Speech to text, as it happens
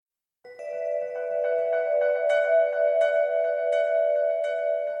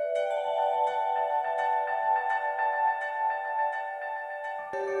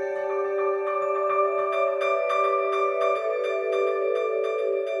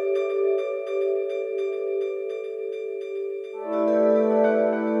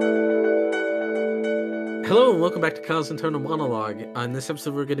Hello and welcome back to Kyle's Internal Monologue. On this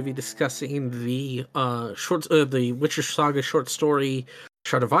episode, we're going to be discussing the Witcher Saga short story,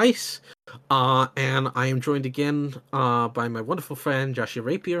 Shard of Ice. And I am joined again by my wonderful friend Joshua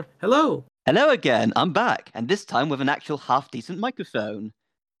Rapier. Hello. Hello again, I'm back, and this time with an actual half-decent microphone.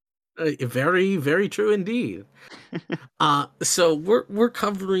 Very, very true indeed. So we're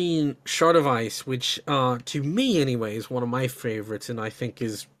covering Shard of Ice, which to me anyway is one of my favorites, and I think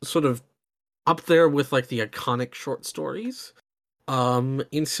is sort of up there with like the iconic short stories.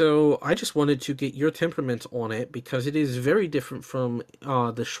 And so I just wanted to get your temperament on it because it is very different from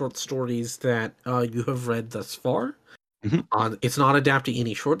the short stories that you have read thus far. Mhm. It's not adapting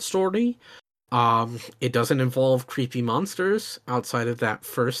any short story. It doesn't involve creepy monsters outside of that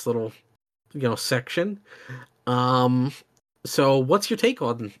first little, section. Um, so what's your take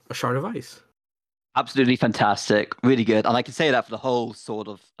on A Shard of Ice? Absolutely fantastic, really good, and I can say that for the whole sort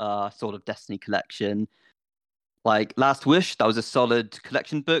of Destiny collection. Like Last Wish, that was a solid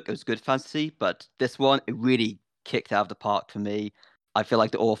collection book. It was good fantasy, but this one, it really kicked out of the park for me. I feel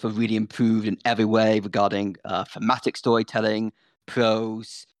like the author really improved in every way regarding thematic storytelling,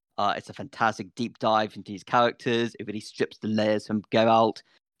 prose. It's a fantastic deep dive into these characters. It really strips the layers from Geralt,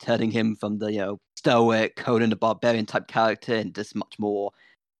 turning him from the stoic Conan the Barbarian type character into this much more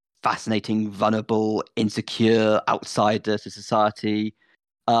fascinating, vulnerable, insecure outsider to society.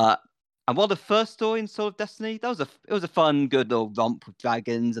 Uh, and while the first story in Soul of Destiny, it was a fun, good little romp with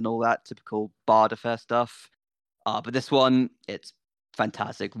dragons and all that typical Bard affair stuff. But this one, it's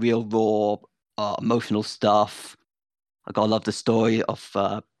fantastic, real raw, emotional stuff. I gotta love the story of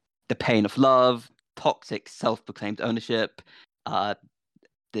the pain of love, toxic self-proclaimed ownership, uh,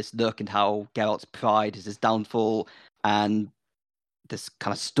 this look and how Geralt's pride is his downfall, and this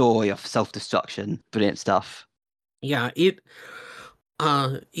kind of story of self-destruction. Brilliant stuff. Yeah, it's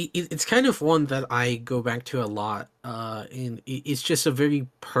kind of one that I go back to a lot. And it's just a very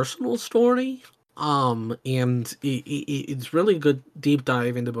personal story. And it's really good deep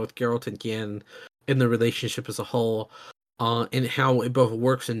dive into both Geralt and Yen and the relationship as a whole, and how it both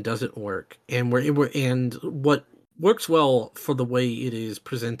works and doesn't work, and what works well for the way it is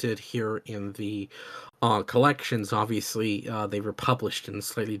presented here in the collections. Obviously, they were published in a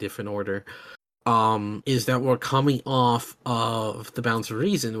slightly different order, is that we're coming off of The Bounds of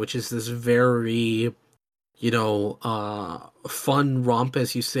Reason, which is this very, fun romp,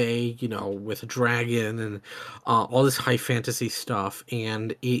 as you say, with a dragon and all this high fantasy stuff.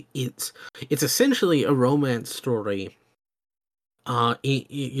 And it's essentially a romance story. And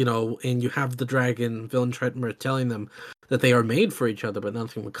you have the dragon, Villain Tretmer, telling them that they are made for each other, but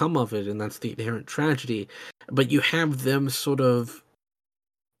nothing will come of it, and that's the inherent tragedy. But you have them sort of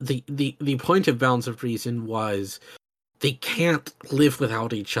the point of Bounds of Reason was they can't live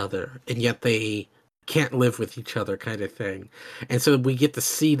without each other, and yet they can't live with each other, kind of thing. And so we get to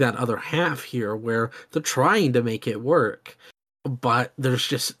see that other half here where they're trying to make it work, but there's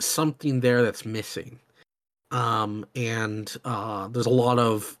just something there that's missing. And there's a lot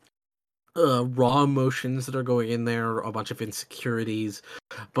of raw emotions that are going in there, a bunch of insecurities,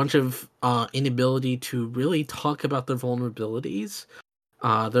 a bunch of inability to really talk about their vulnerabilities.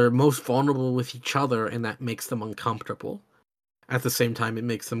 They're most vulnerable with each other, and that makes them uncomfortable. At the same time, it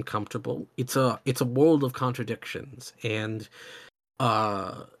makes them comfortable. It's a world of contradictions, and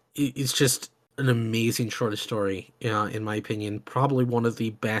it's just an amazing short story, in my opinion. Probably one of the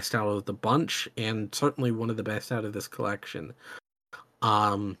best out of the bunch, and certainly one of the best out of this collection.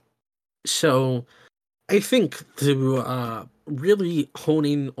 Um, so I think to really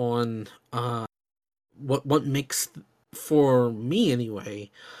honing on what makes, for me anyway,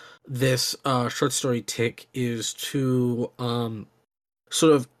 this short story tick is to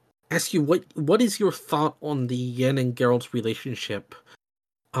sort of ask you what is your thought on the Yen and Geralt relationship,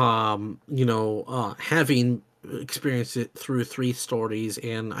 having experienced it through three stories,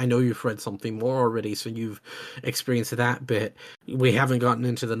 and I know you've read something more already, so you've experienced that bit. We haven't gotten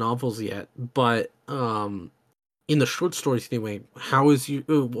into the novels yet, but in the short stories anyway,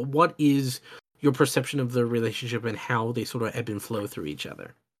 what is your perception of the relationship and how they sort of ebb and flow through each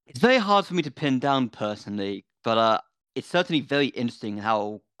other? It's very hard for me to pin down personally, but it's certainly very interesting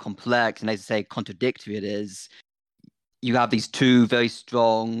how complex and, as I say, contradictory it is. You have these two very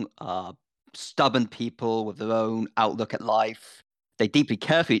strong, stubborn people with their own outlook at life. They deeply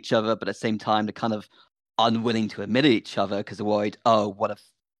care for each other, but at the same time, they're kind of unwilling to admit it each other because they're worried, oh, what if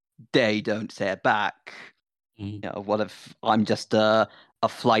they don't say it back? What if I'm just a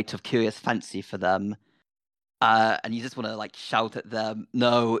flight of curious fancy for them? And you just want to like shout at them,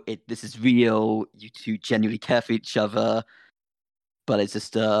 no, this is real. You two genuinely care for each other, but it's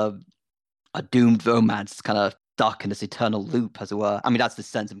just a doomed romance kind of stuck in this eternal loop, as it were. I mean, that's the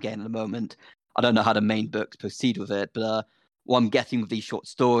sense I'm getting at the moment. I don't know how the main books proceed with it, but what I'm getting with these short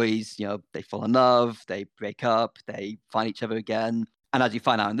stories, they fall in love, they break up, they find each other again. And as you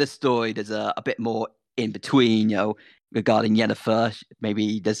find out in this story, there's a bit more in between, regarding Yennefer.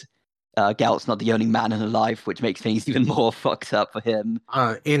 Maybe there's Geralt's not the only man in her life, which makes things even more fucked up for him.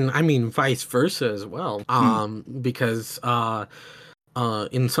 And I mean, vice versa as well. Because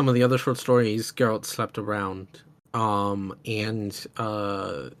in some of the other short stories, Geralt slept around. And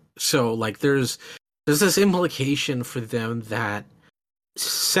so like there's this implication for them that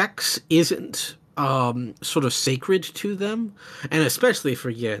sex isn't sort of sacred to them, and especially for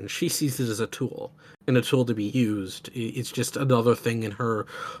Yen, she sees it as a tool and a tool to be used. It's just another thing in her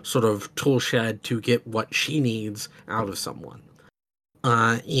sort of tool shed to get what she needs out of someone.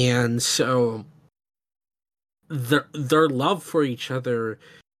 And so their love for each other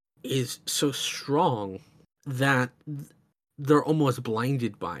is so strong that they're almost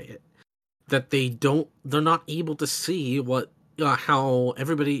blinded by it, that they're not able to see what how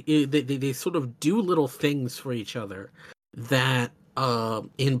everybody they sort of do little things for each other that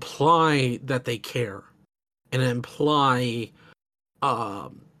imply that they care and imply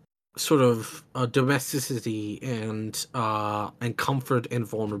sort of domesticity and comfort and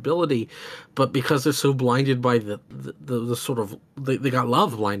vulnerability, but because they're so blinded by the sort of they got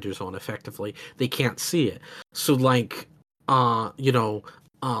love blinders on, effectively they can't see it. So like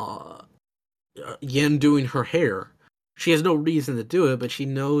Yen doing her hair, she has no reason to do it, but she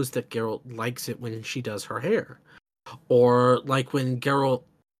knows that Geralt likes it when she does her hair. Or like when Geralt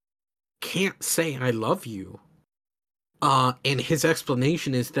can't say I love you, and his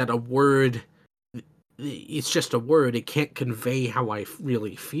explanation is that a word, it's just a word, it can't convey how I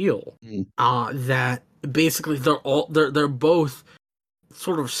really feel. That basically they're both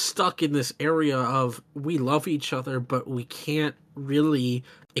sort of stuck in this area of we love each other, but we can't really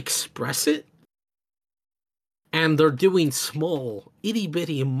express it. And they're doing small,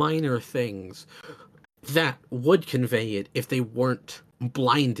 itty-bitty, minor things that would convey it if they weren't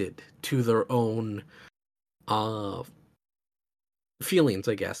blinded to their own feelings,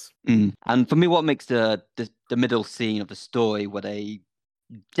 I guess. And for me, what makes the middle scene of the story, where they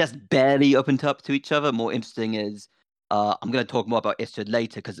just barely opened up to each other, more interesting is I'm going to talk more about Istrid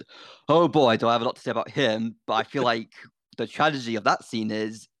later, because, oh boy, do I have a lot to say about him. But I feel like the tragedy of that scene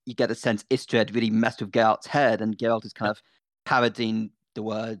is you get a sense Istrid really messed with Geralt's head, and Geralt is kind of parodying the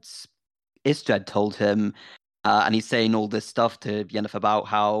words Istrid told him. And he's saying all this stuff to Yennefer about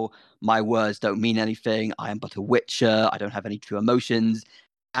how my words don't mean anything. I am but a witcher. I don't have any true emotions.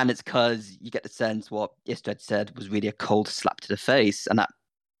 And it's because you get the sense what Istrid said was really a cold slap to the face, and that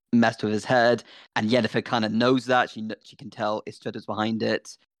messed with his head. And Yennefer kind of knows that. She can tell Istrid is behind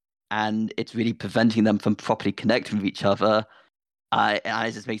it, and it's really preventing them from properly connecting with each other. And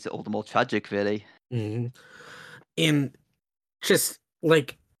it just makes it all the more tragic, really. Mm-hmm. And just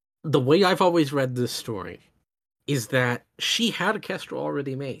like the way I've always read this story is that she had a Kestrel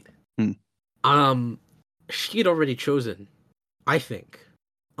already made. She had already chosen, I think.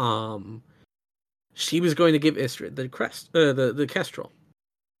 She was going to give Istrid the Kestrel,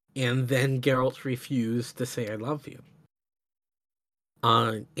 and then Geralt refused to say I love you.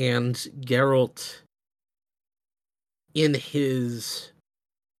 And Geralt, in his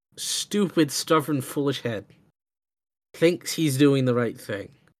stupid, stubborn, foolish head, thinks he's doing the right thing.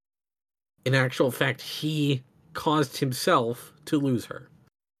 In actual fact, he caused himself to lose her.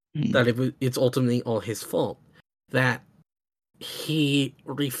 That it's ultimately all his fault. That he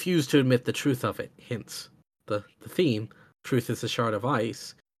refused to admit the truth of it. Hence the theme: truth is a shard of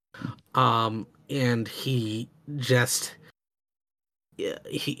ice. And he just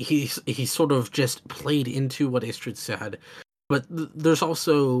he sort of just played into what Istrid said. But there's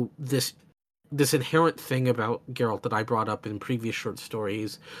also this inherent thing about Geralt that I brought up in previous short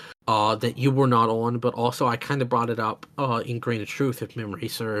stories that you were not on, but also I kind of brought it up in Grain of Truth, if memory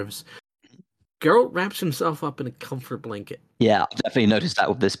serves. Geralt wraps himself up in a comfort blanket. Yeah, I've definitely noticed that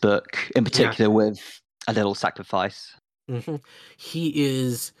with this book, in particular with A Little Sacrifice. Mm-hmm. He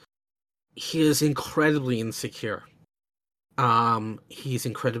is incredibly insecure. He's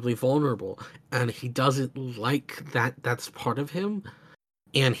incredibly vulnerable, and he doesn't like that. That's part of him.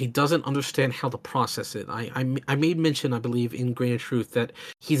 And he doesn't understand how to process it. I made mention, I believe, in Grain of Truth, that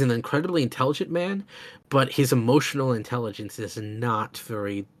he's an incredibly intelligent man, but his emotional intelligence is not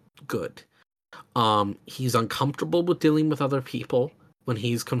very good. He's uncomfortable with dealing with other people when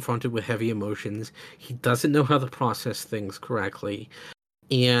he's confronted with heavy emotions. He doesn't know how to process things correctly.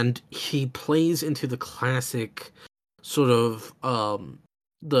 And he plays into the classic sort of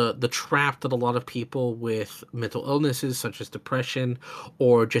the trap that a lot of people with mental illnesses such as depression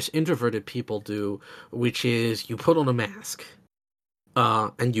or just introverted people do, which is you put on a mask,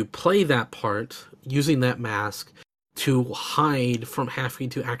 and you play that part using that mask to hide from having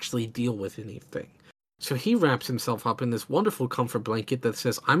to actually deal with anything. So he wraps himself up in this wonderful comfort blanket that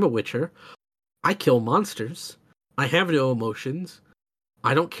says, I'm a witcher, I kill monsters, I have no emotions,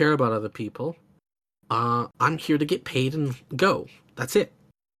 I don't care about other people, I'm here to get paid and go. That's it.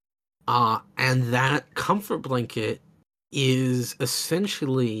 And that comfort blanket is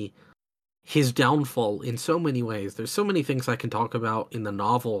essentially his downfall in so many ways. There's so many things I can talk about in the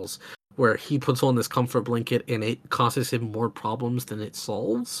novels where he puts on this comfort blanket and it causes him more problems than it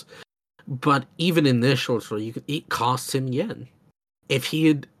solves. But even in this short story, it costs him yen. If he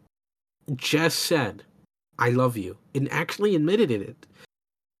had just said, I love you, and actually admitted it,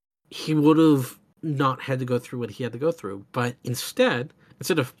 he would have not had to go through what he had to go through. But instead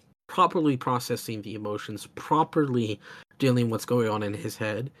of properly processing the emotions, properly dealing what's going on in his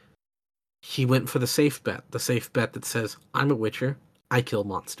head, he went for the safe bet that says, I'm a witcher, I kill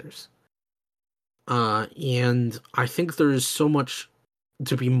monsters. And I think there's so much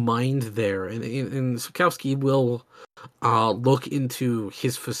to be mined there, and Sapkowski will look into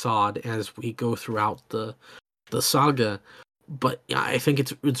his facade as we go throughout the saga. But I think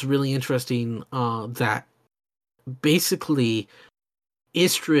it's really interesting that basically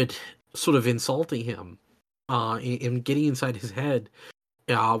Istredd sort of insulting him and getting inside his head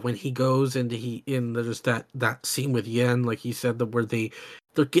when he goes and there's that scene with Yen, like he said, where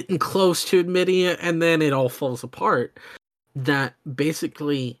they're getting close to admitting it and then it all falls apart. That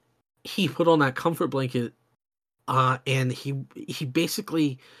basically he put on that comfort blanket and he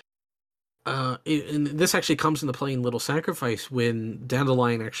basically and this actually comes into play in Little Sacrifice when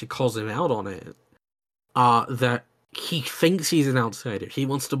Dandelion actually calls him out on it, that he thinks he's an outsider. He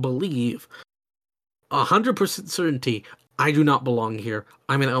wants to believe 100% certainty, I do not belong here.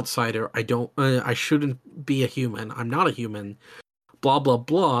 I'm an outsider. I shouldn't be a human. I'm not a human. Blah, blah,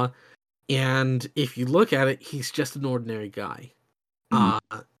 blah. And if you look at it, he's just an ordinary guy.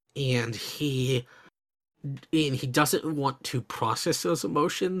 And he doesn't want to process those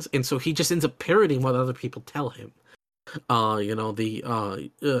emotions, and so he just ends up parroting what other people tell him. When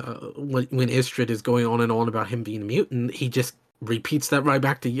Istredd is going on and on about him being a mutant, he just repeats that right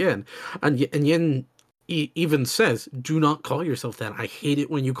back to Yen. And Yen even says, do not call yourself that. I hate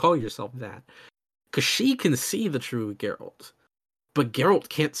it when you call yourself that. Because she can see the true Geralt, but Geralt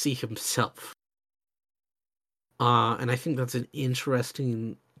can't see himself. And I think that's an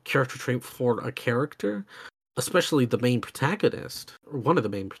interesting character trait for a character, especially the main protagonist, or one of the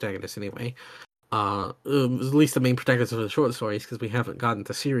main protagonists anyway. At least the main protagonist of the short stories, because we haven't gotten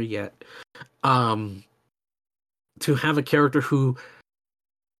to Ciri yet. To have a character who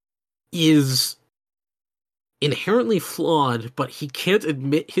is inherently flawed, but he can't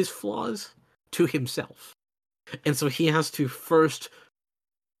admit his flaws to himself. And so he has to first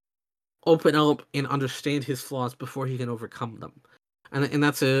open up and understand his flaws before he can overcome them. And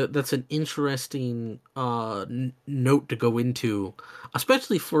that's an interesting note to go into,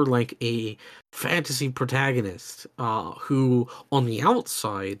 especially for like a fantasy protagonist who on the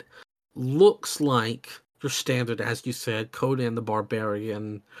outside looks like your standard, as you said, Conan the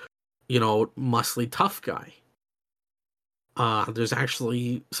Barbarian, muscly tough guy. There's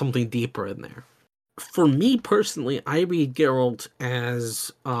actually something deeper in there. For me personally, I read Geralt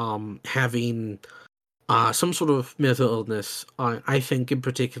as having some sort of mental illness. I think in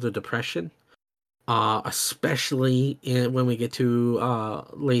particular depression, especially when we get to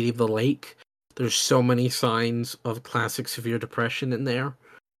Lady of the Lake. There's so many signs of classic severe depression in there.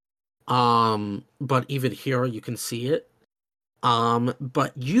 But even here you can see it.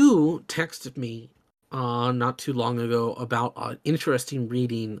 But you texted me not too long ago about an interesting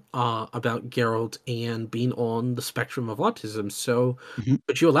reading about Geralt and being on the spectrum of autism. So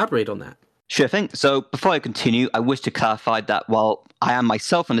could you elaborate on that? Sure thing. So before I continue, I wish to clarify that while I am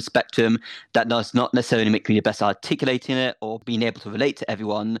myself on the spectrum, that does not necessarily make me the best articulating it or being able to relate to every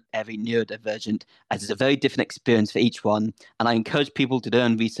neurodivergent, as it's a very different experience for each one. And I encourage people to do their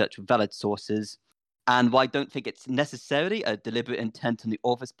own research with valid sources. And while I don't think it's necessarily a deliberate intent on the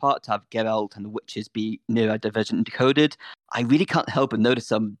author's part to have Geralt and the witches be neurodivergent and decoded, I really can't help but notice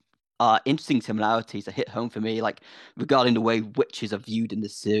some interesting similarities that hit home for me, like regarding the way witches are viewed in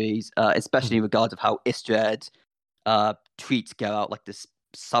this series, especially in regards of how Istredd treats Geralt like this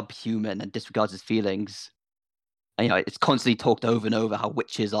subhuman and disregards his feelings. And, it's constantly talked over and over how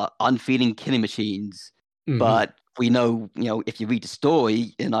witches are unfeeling killing machines. But we know, if you read the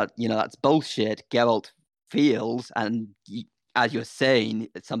story, that's bullshit. Geralt feels, and as you're saying,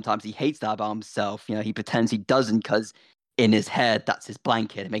 sometimes he hates that about himself. He pretends he doesn't because in his head that's his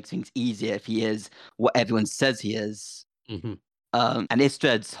blanket. It makes things easier if he is what everyone says he is. Mm-hmm. And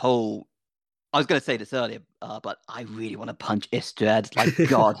Istred's whole. I was going to say this earlier, but I really want to punch Istred. Like,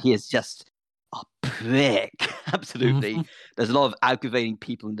 God, he is just a prick. Absolutely. Mm-hmm. There's a lot of aggravating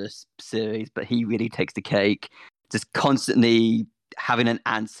people in this series, but he really takes the cake. Just constantly having an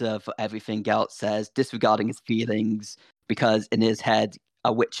answer for everything Geralt says, disregarding his feelings, because in his head,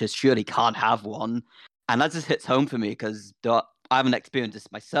 a Witcher surely can't have one. And that just hits home for me because I haven't experienced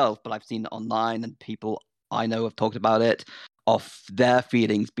this myself, but I've seen it online and people I know have talked about it, of their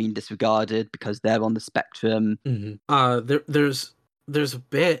feelings being disregarded because they're on the spectrum. Mm-hmm. There's a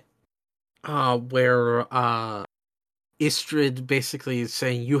bit where Istrid basically is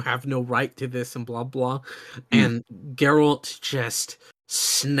saying you have no right to this and blah blah, and Geralt just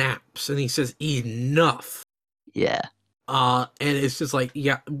snaps and he says enough. Yeah. And it's just like,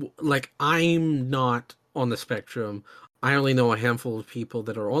 yeah, like I'm not on the spectrum. I only know a handful of people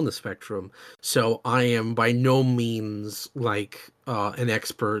that are on the spectrum, so I am by no means like an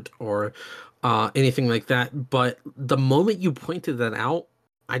expert or anything like that. But the moment you pointed that out,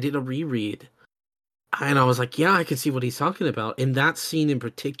 I did a reread, and I was like, yeah, I can see what he's talking about. In that scene in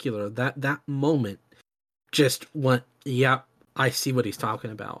particular, that moment just went, yeah, I see what he's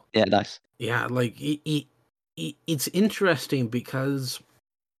talking about. Yeah, nice. Yeah, like it's interesting because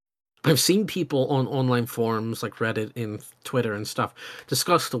I've seen people on online forums like Reddit and Twitter and stuff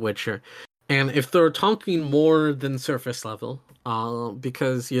discuss The Witcher, and if they're talking more than surface level,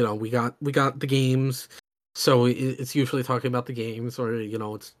 because we got the games, so it's usually talking about the games, or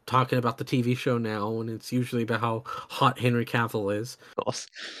it's talking about the TV show now, and it's usually about how hot Henry Cavill is. Of course.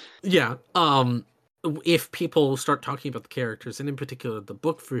 Yeah. If people start talking about the characters, and in particular the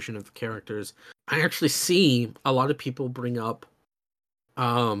book version of the characters, I actually see a lot of people bring up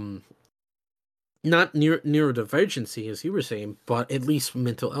not neurodivergency as you were saying, but at least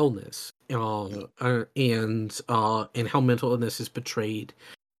mental illness, and how mental illness is portrayed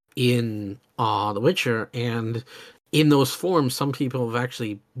in The Witcher. And in those forums, some people have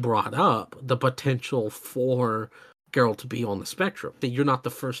actually brought up the potential for Geralt to be on the spectrum. That you're not the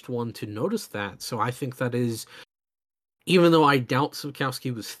first one to notice that, so I think that is, even though I doubt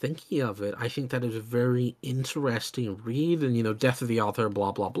Sapkowski was thinking of it, I think that is a very interesting read. And, death of the author,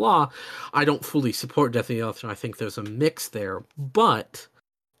 blah, blah, blah. I don't fully support death of the author. I think there's a mix there. But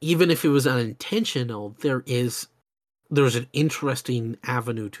even if it was unintentional, there's an interesting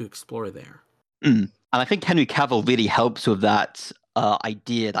avenue to explore there. And I think Henry Cavill really helps with that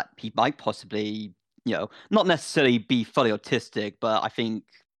idea that he might possibly, not necessarily be fully autistic, but I think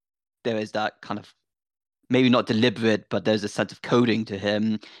there is that kind of, maybe not deliberate, but there's a sense of coding to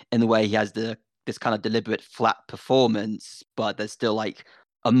him in the way he has this kind of deliberate flat performance, but there's still like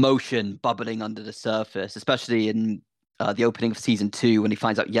emotion bubbling under the surface, especially in the opening of season 2 when he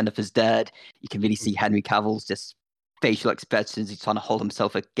finds out Yennefer's dead. You can really see Henry Cavill's just facial expressions. He's trying to hold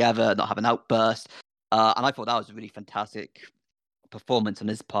himself together, not have an outburst. And I thought that was a really fantastic performance on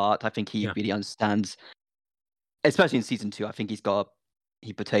his part. I think he really understands, especially in season 2. I think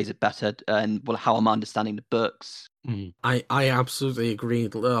he portrays it better, and how I'm understanding the books. I absolutely agree.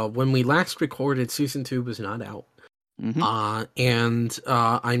 When we last recorded, season 2 was not out. And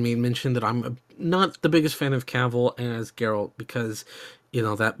I made mention that I'm not the biggest fan of Cavill as Geralt because,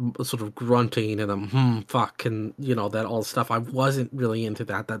 that sort of grunting and fuck and, that all stuff. I wasn't really into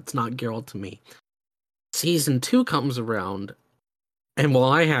that. That's not Geralt to me. Season 2 comes around, and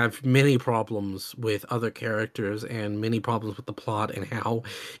while I have many problems with other characters and many problems with the plot and how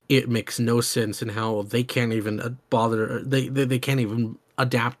it makes no sense and how they can't even bother, they can't even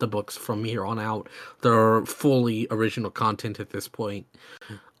adapt the books from here on out. They're fully original content at this point,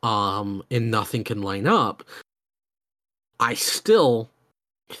 and nothing can line up. I still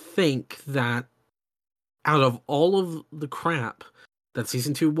think that out of all of the crap that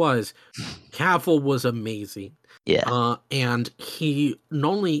season 2 was, Cavill was amazing. Yeah. And he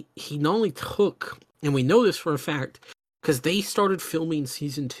not only took, and we know this for a fact, because they started filming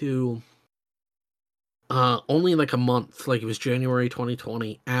season 2 only like a month, like it was January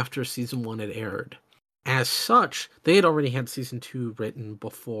 2020, after season 1 had aired. As such, they had already had season 2 written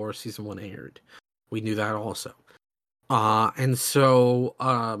before season 1 aired. We knew that also. And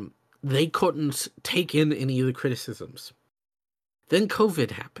so they couldn't take in any of the criticisms. Then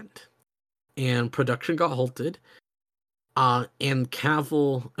COVID happened, and production got halted. And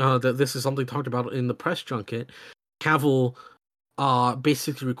Cavill, this is something talked about in the press junket. Cavill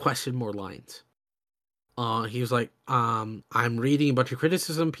basically requested more lines. He was like, I'm reading a bunch of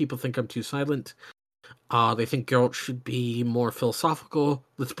criticism. People think I'm too silent. They think Geralt should be more philosophical.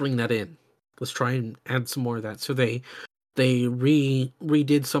 Let's bring that in. Let's try and add some more of that. So they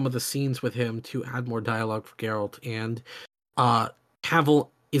redid some of the scenes with him to add more dialogue for Geralt, and Cavill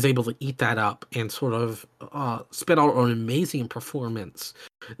is able to eat that up and sort of spit out an amazing performance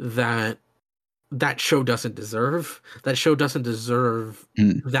that show doesn't deserve. That show doesn't deserve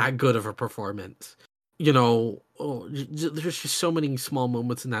that good of a performance. There's just so many small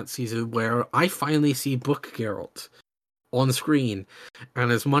moments in that season where I finally see Book Geralt on screen,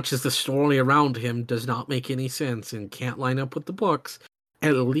 and as much as the story around him does not make any sense and can't line up with the books,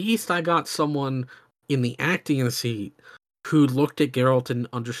 at least I got someone in the acting seat who looked at Geralt and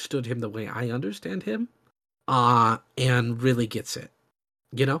understood him the way I understand him, and really gets it.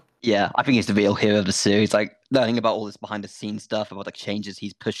 Yeah, I think he's the real hero of the series. Like learning about all this behind the scenes stuff, about the changes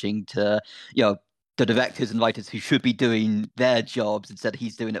he's pushing to, the directors and writers who should be doing their jobs instead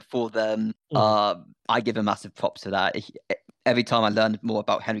he's doing it for them. I give him massive props for that. Every time I learned more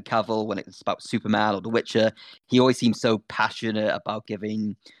about Henry Cavill when it's about Superman or The Witcher, he always seems so passionate about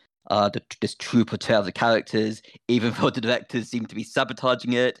giving this true portrayal of the characters, even though the directors seem to be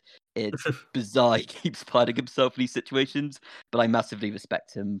sabotaging it. It's bizarre. He keeps finding himself in these situations, but I massively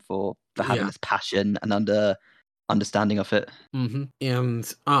respect him for having this passion and understanding of it. Mm-hmm.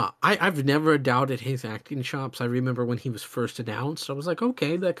 And I've never doubted his acting chops. I remember when he was first announced, I was like,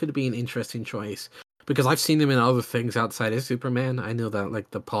 okay, that could be an interesting choice. Because I've seen him in other things outside of Superman. I know that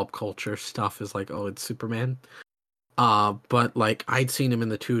like the pop culture stuff is like, oh, it's Superman. But like I'd seen him in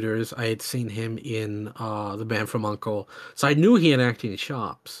The Tudors. I had seen him in The Man from U.N.C.L.E. So I knew he had acting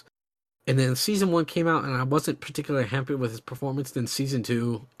chops. And then season 1 came out and I wasn't particularly happy with his performance. Then season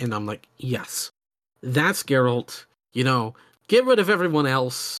 2, and I'm like, yes, that's Geralt. Get rid of everyone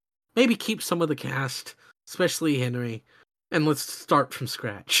else. Maybe keep some of the cast, especially Henry, and let's start from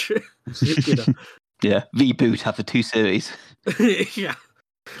scratch. Yeah, reboot after 2 series. Yeah.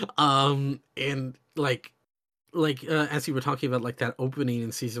 And like as you were talking about, like that opening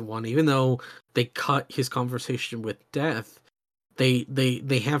in season 1, even though they cut his conversation with Death,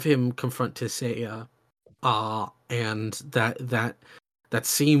 they have him confront Tissaia, and that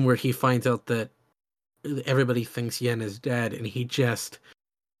scene where he finds out that everybody thinks Yen is dead, and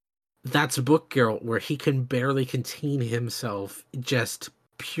that's Book Geralt, where he can barely contain himself, just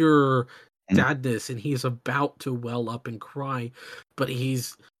pure sadness, and he's about to well up and cry, but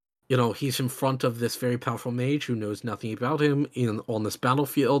he's in front of this very powerful mage who knows nothing about him on this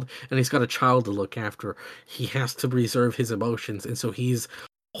battlefield, and he's got a child to look after. He has to reserve his emotions, and so he's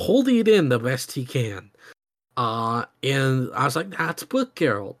holding it in the best he can. And I was like, that's Book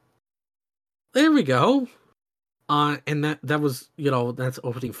Geralt. There we go. And that was, that's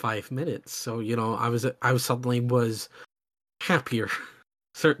opening 5 minutes. So, I was suddenly was happier,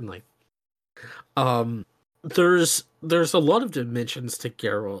 certainly. There's a lot of dimensions to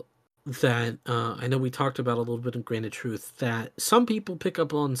Geralt that I know we talked about a little bit in Granted Truth that some people pick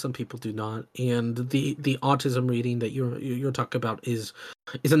up on, some people do not. And the autism reading that you're talking about is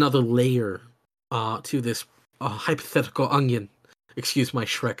another layer to this hypothetical onion. Excuse my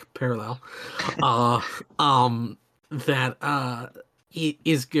Shrek parallel. That it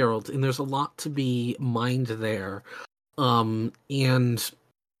is Geralt, and there's a lot to be mined there. And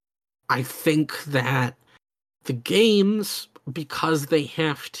I think that the games, because they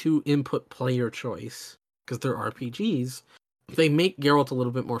have to input player choice, because they're RPGs, they make Geralt a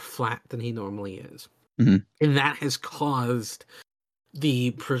little bit more flat than he normally is. Mm-hmm. And that has caused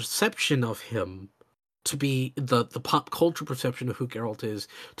the perception of him to be, the pop culture perception of who Geralt is,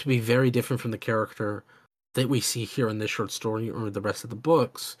 to be very different from the character that we see here in this short story or the rest of the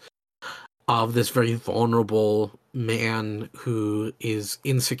books, of this very vulnerable man who is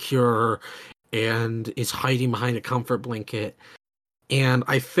insecure and is hiding behind a comfort blanket. And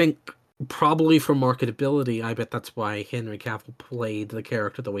I think probably for marketability, I bet that's why Henry Cavill played the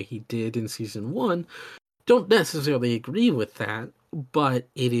character the way he did in season 1. Don't necessarily agree with that, but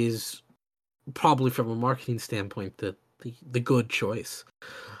it is probably from a marketing standpoint the good choice.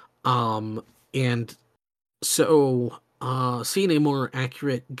 And so seeing a more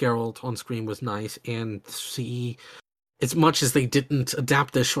accurate Geralt on screen was nice, and see, as much as they didn't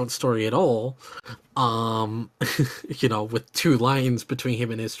adapt this short story at all, with 2 lines between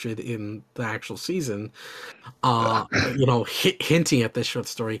him and Istrid in the actual season, hinting at this short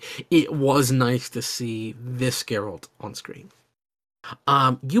story, it was nice to see this Geralt on screen.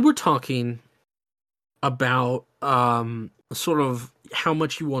 You were talking about sort of how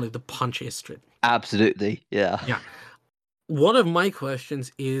much you wanted to punch Istrid. Absolutely, yeah. Yeah. one of my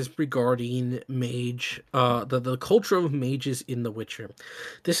questions is regarding the culture of mages in The Witcher.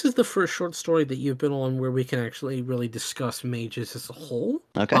 This is the first short story that you've been on where we can actually really discuss mages as a whole.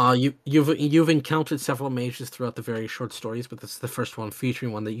 Okay. You've encountered several mages throughout the various short stories, but this is the first one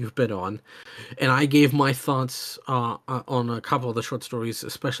featuring one that you've been on. And I gave my thoughts on a couple of the short stories,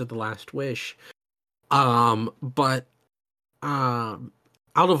 especially The Last Wish. But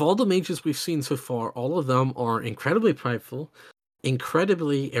out of all the mages we've seen so far, all of them are incredibly prideful,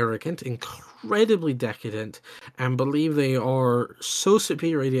 incredibly arrogant, incredibly decadent, and believe they are so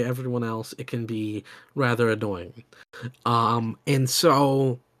superior to everyone else it can be rather annoying. And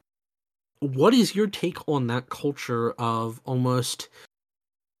so what is your take on that culture of almost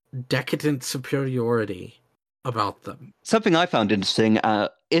decadent superiority about them? Something I found interesting,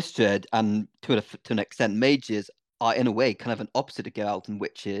 Istred and to an extent mages are in a way kind of an opposite of Geralt and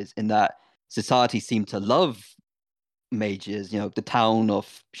witches in that society seem to love mages. You know, the town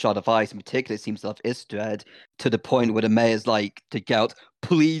of Shard of Ice in particular seems to love Istred to the point where the mayor's like to Geralt,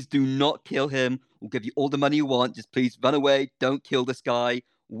 please do not kill him. We'll give you all the money you want. Just please run away. Don't kill this guy.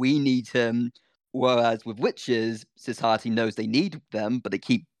 We need him. Whereas with witches, society knows they need them, but they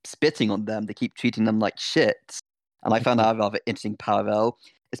keep spitting on them. They keep treating them like shit. And I found that a rather interesting parallel,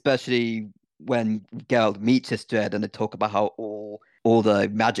 especially when Geralt meets Istred and they talk about how all the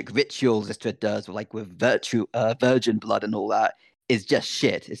magic rituals Istred does, like with virgin blood and all that, is just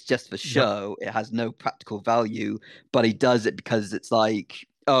shit. It's just for show. It has no practical value, but he does it because it's like,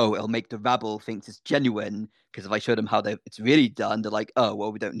 oh, it'll make the rabble think it's genuine. Because if I show them how it's really done, they're like, oh,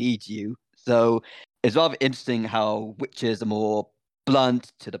 well, we don't need you. So it's rather interesting how witches are more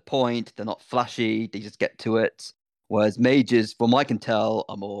blunt, to the point. They're not flashy. They just get to it. Whereas mages, from what I can tell,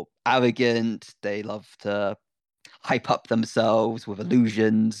 are more arrogant. They love to hype up themselves with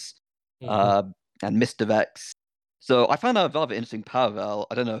illusions Mhm. and misdirects. So I found that a rather interesting parallel.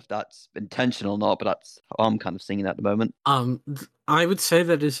 I don't know if that's intentional or not, but that's how I'm kind of seeing it at the moment. I would say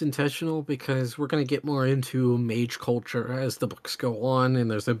that it's intentional because we're going to get more into mage culture as the books go on, and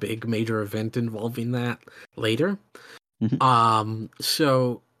there's a big major event involving that later. Mhm.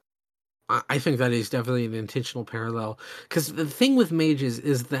 So I think that is definitely an intentional parallel. Because the thing with mages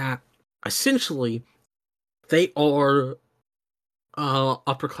is that essentially they are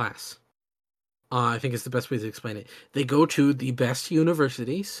upper class. I think is the best way to explain it. They go to the best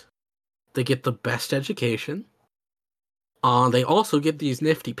universities. They get the best education. They also get these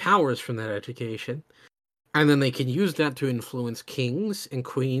nifty powers from that education, and then they can use that to influence kings and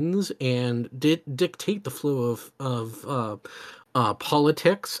queens and dictate the flow of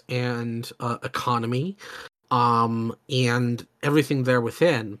politics and economy, and everything there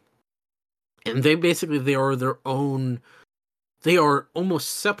within. And they are their own. They are almost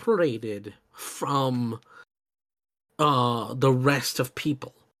separated from the rest of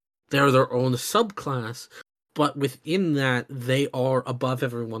people. They're their own subclass, but within that, they are above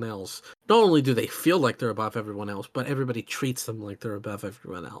everyone else. Not only do they feel like they're above everyone else, but everybody treats them like they're above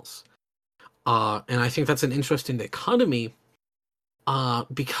everyone else. And I think that's an interesting dichotomy,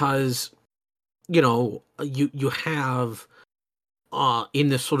 because you have in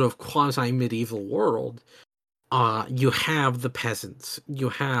this sort of quasi medieval world, you have the peasants, you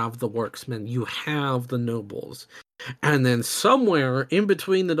have the worksmen, you have the nobles, and then somewhere in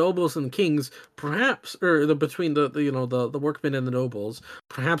between the nobles and the kings, perhaps, or between the workmen and the nobles,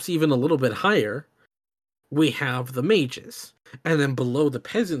 perhaps even a little bit higher, we have the mages, and then below the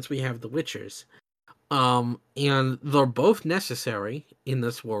peasants we have the witchers. And they're both necessary in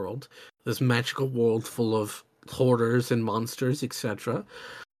this world, this magical world full of hoarders and monsters, etc.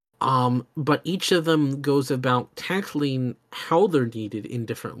 But each of them goes about tackling how they're needed in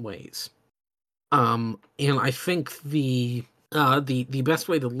different ways. And I think the best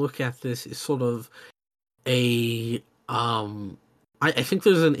way to look at this is sort of a I think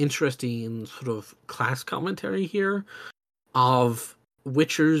there's an interesting sort of class commentary here of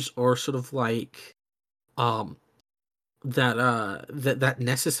witchers are sort of like um that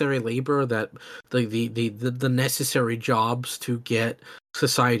necessary labor, that the necessary jobs to get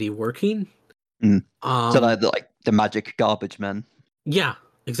society working. Mm. So Um like the magic garbage men. yeah,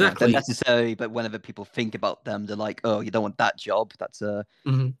 Yeah, they're exactly. necessary, but whenever people think about them, they're like, "Oh, you don't want that job. That's a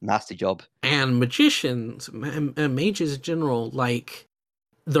Mhm. nasty job." And magicians and mages in general, like,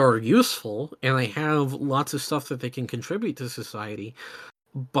 they're useful and they have lots of stuff that they can contribute to society.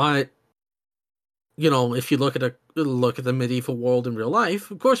 But if you look at the medieval world in real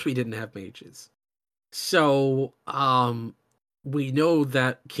life, of course we didn't have mages. So we know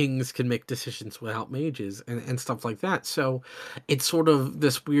that kings can make decisions without mages and stuff like that. So it's sort of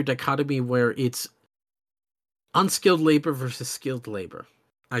this weird dichotomy where it's unskilled labor versus skilled labor,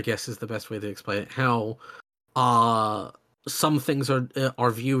 I guess is the best way to explain it. How uh some things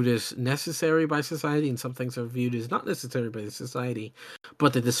are viewed as necessary by society and some things are viewed as not necessary by society,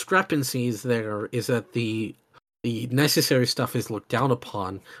 but the discrepancies there is that the necessary stuff is looked down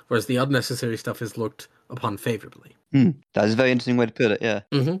upon, whereas the unnecessary stuff is looked upon favorably. That is a very interesting way to put it. Yeah.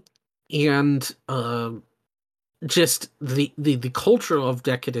 And just the culture of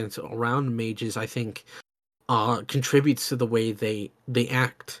decadence around mages, I think, contributes to the way they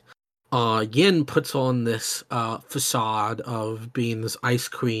act. Yin puts on this facade of being this ice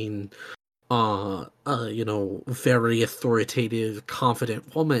queen, very authoritative,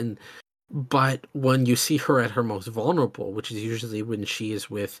 confident woman. But when you see her at her most vulnerable, which is usually when she is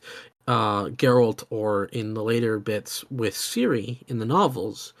with Geralt, or in the later bits with Ciri in the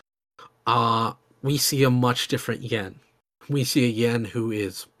novels, we see a much different Yen. We see a Yen who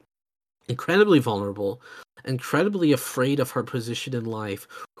is incredibly vulnerable, incredibly afraid of her position in life,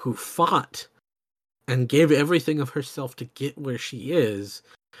 who fought and gave everything of herself to get where she is,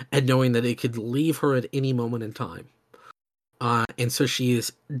 and knowing that it could leave her at any moment in time. And so she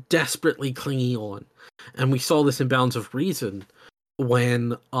is desperately clinging on. And we saw this in Bounds of Reason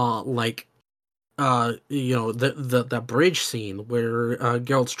when, the bridge scene where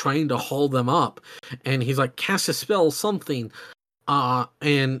Geralt's trying to haul them up, and he's like, cast a spell, something.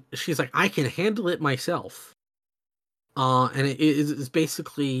 And she's like, I can handle it myself. And it's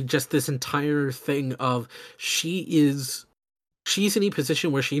basically just this entire thing of she's in a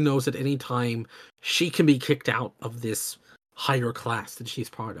position where she knows at any time she can be kicked out of this higher class that she's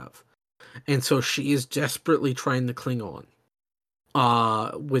part of. And so she is desperately trying to cling on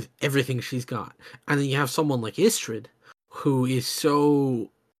with everything she's got. And then you have someone like Istredd, who is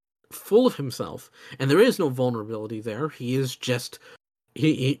so full of himself, and there is no vulnerability there. He is just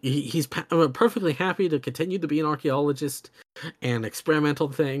he's perfectly happy to continue to be an archaeologist and experimental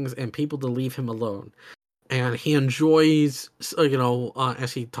things, and people to leave him alone. And he enjoys,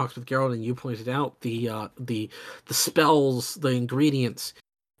 as he talks with Geralt, and you pointed out, the spells, the ingredients.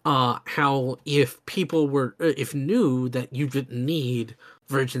 How if people knew that you didn't need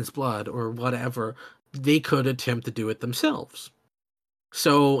virgin's blood or whatever, they could attempt to do it themselves.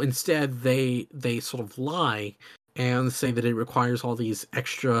 So instead, they sort of lie and say that it requires all these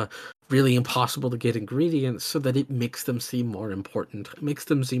extra, really impossible to get ingredients, so that it makes them seem more important. It makes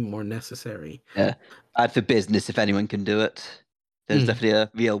them seem more necessary. Yeah, bad for business if anyone can do it. There's definitely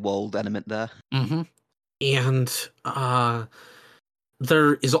a real world element there. Mm-hmm. And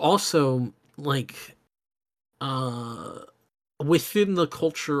there is also within the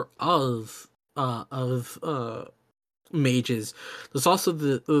culture of mages, there's also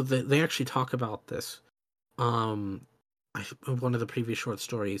they actually talk about this. One of the previous short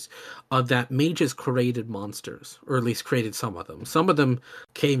stories, that mages created monsters, or at least created some of them. Some of them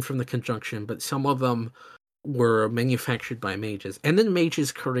came from the conjunction, but some of them were manufactured by mages, and then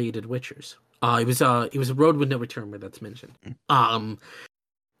mages created witchers. It was a Road with No Return where that's mentioned.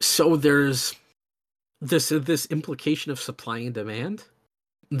 So there's this implication of supply and demand.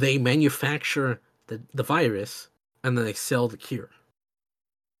 They manufacture the virus, and then they sell the cure.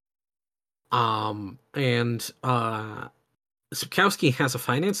 Sapkowski has a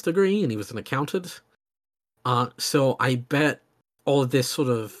finance degree, and he was an accountant. So I bet all of this sort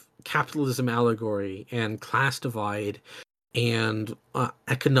of capitalism allegory and class divide and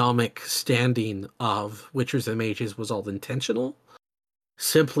economic standing of witchers and mages was all intentional,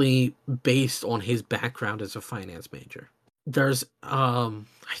 simply based on his background as a finance major. There's, I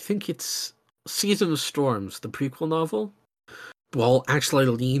think it's Season of Storms, the prequel novel, will actually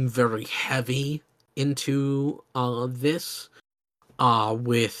lean very heavy into this,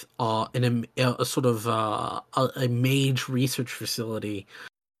 with a sort of a mage research facility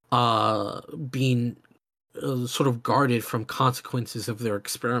being sort of guarded from consequences of their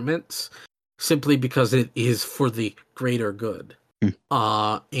experiments, simply because it is for the greater good.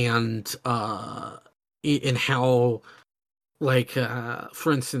 And in how,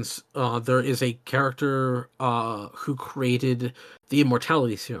 for instance, there is a character who created the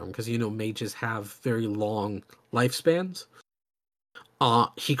immortality serum, because mages have very long lifespans.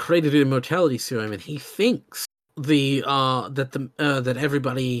 He created an immortality serum, and he thinks that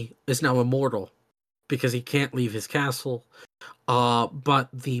everybody is now immortal because he can't leave his castle. But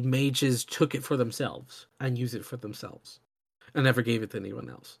the mages took it for themselves and used it for themselves, and never gave it to anyone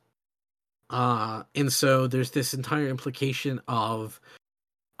else. And so there's this entire implication of,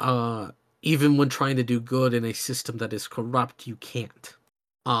 even when trying to do good in a system that is corrupt, you can't.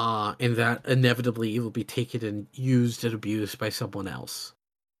 And that inevitably it will be taken and used and abused by someone else.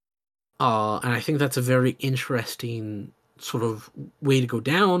 And I think that's a very interesting sort of way to go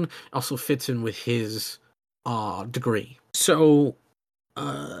down. Also fits in with his degree. So,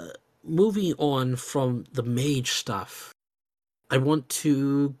 uh, moving on from the mage stuff, I want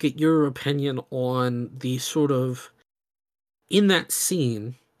to get your opinion on the sort of in that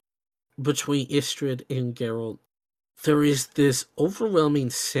scene between Istrid and Geralt. There is this overwhelming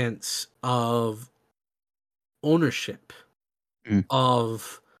sense of ownership Mm.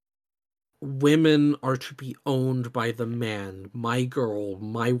 of women are to be owned by the man, my girl,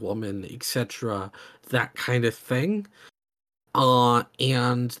 my woman, etc. That kind of thing.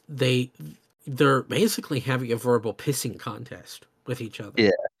 And they're basically having a verbal pissing contest with each other.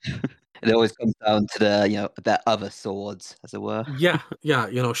 Yeah. It always comes down to their other swords, as it were. Yeah,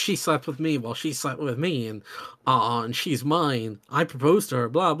 yeah, she slept with me while she slept with me, and she's mine. I proposed to her,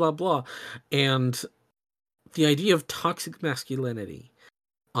 blah blah blah, and the idea of toxic masculinity,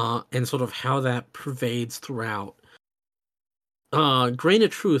 and sort of how that pervades throughout. Grain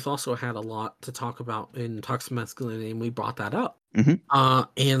of Truth also had a lot to talk about in toxic masculinity, and we brought that up. Mm-hmm.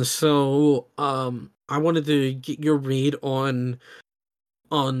 And so I wanted to get your read on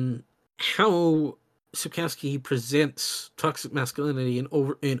how Sapkowski presents toxic masculinity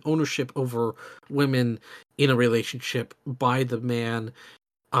and ownership over women in a relationship by the man,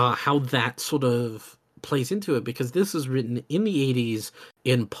 how that sort of plays into it, because this is written in the 80s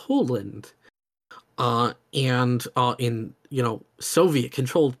in Poland, and in Soviet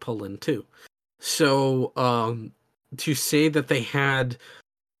controlled Poland too. So to say that they had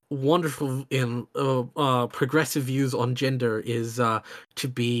wonderful and progressive views on gender is to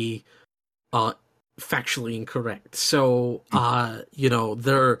be factually incorrect. So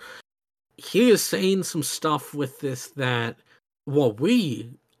there he is saying some stuff with this that, well,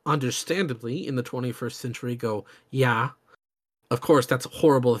 we understandably in the 21st century go, yeah, of course that's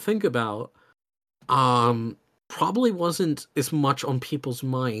horrible to think about. Probably wasn't as much on people's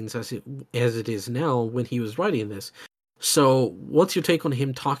minds as it is now when he was writing this. So, what's your take on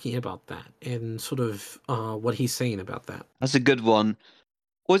him talking about that and sort of what he's saying about that? That's a good one.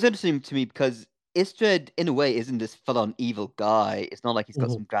 Well, it's interesting to me because Istred, in a way, isn't this full-on evil guy. It's not like he's got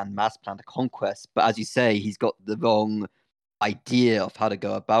Mhm. some grand mass plan to conquest, but as you say, he's got the wrong idea of how to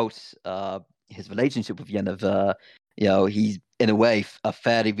go about his relationship with Yennefer. He's in a way a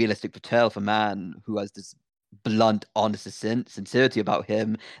fairly realistic portrayal of a man who has this blunt, honest sincerity about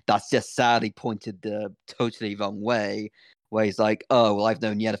him that's just sadly pointed the totally wrong way. Where he's like, oh, well, I've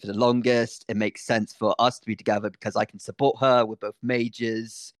known Yennefer the longest. It makes sense for us to be together because I can support her. We're both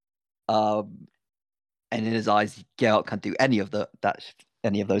mages. Um, and in his eyes, Geralt can't do any of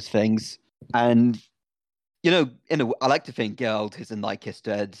any of those things. And I like to think Geralt isn't like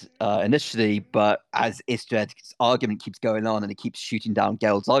Istred initially, but as Istred's argument keeps going on and it keeps shooting down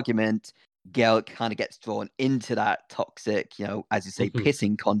Geralt's argument, Geralt kind of gets drawn into that toxic, as you say, Mhm.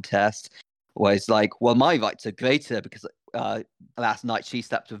 pissing contest, where it's like, well, my rights are greater because last night she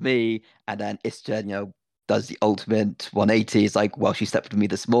slept with me, and then Istred, does the ultimate 180. It's like, well, she slept with me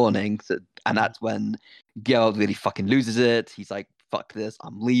this morning, and that's when Geralt really fucking loses it. He's like, fuck this,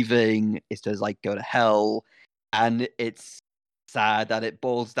 I'm leaving. Istred's like, go to hell. And it's sad that it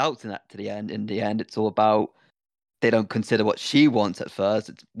boils down to that to the end. In the end, it's all about they don't consider what she wants at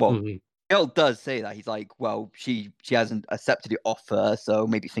first. Mhm. Geralt does say that. He's like, well, she hasn't accepted the offer, so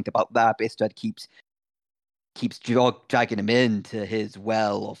maybe think about that. But Istred keeps dragging him into his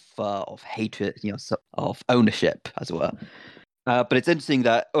well of hatred, of ownership, as it were. But it's interesting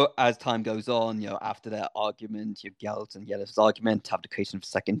that as time goes on, after their argument, Geralt and Yennefer's argument, have the creation of a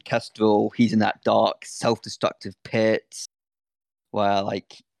second Kestrel. He's in that dark, self-destructive pit where,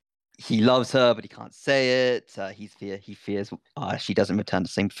 like, he loves her, but he can't say it. He fears she doesn't return the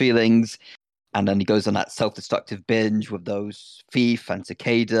same feelings, and then he goes on that self-destructive binge with those Thief and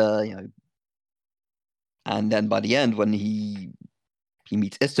Cicada, and then by the end, when he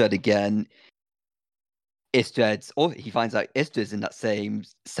meets Istred again, he finds out Istred's in that same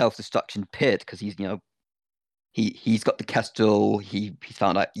self-destruction pit because he's got the Kestrel. He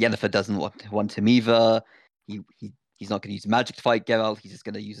found out Yennefer doesn't want him either. He's not going to use magic to fight Geralt. He's just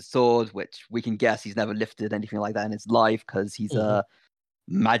going to use a sword, which we can guess he's never lifted anything like that in his life because he's a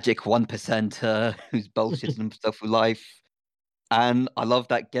magic 1%er who's bullshitting himself through life. And I love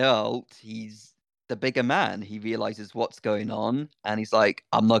that Geralt. He's the bigger man. He realizes what's going on, and he's like,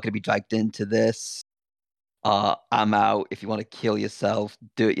 I'm not going to be dragged into this. I'm out. If you want to kill yourself,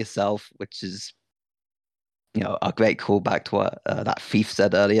 do it yourself, which is, a great callback to what that Thief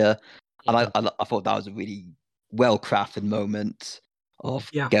said earlier. And I thought that was a really well crafted moment of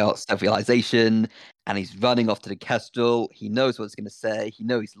Yeah. Geralt's self-realization, and he's running off to the Kestrel. He knows what he's going to say. He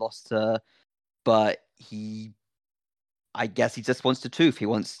knows he's lost her, but I guess he just wants the truth. He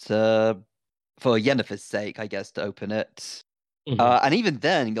wants to, for Yennefer's sake, I guess, to open it. Hmm. And even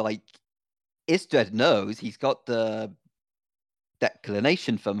then, like, Istred knows he's got the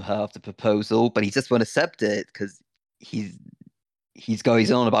declination from her of the proposal, but he just won't accept it because he's he's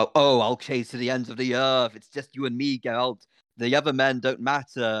going on about, oh, I'll chase to the ends of the earth. It's just you and me, Geralt. The other men don't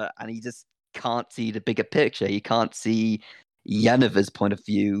matter, and he just can't see the bigger picture. He can't see Yennefer's point of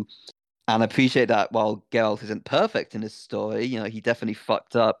view. And I appreciate that while Geralt isn't perfect in his story, he definitely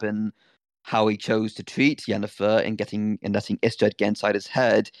fucked up in how he chose to treat Yennefer and letting Istred get inside his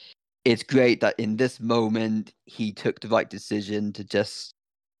head. It's great that in this moment he took the right decision to just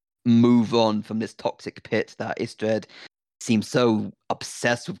move on from this toxic pit that Istred seems so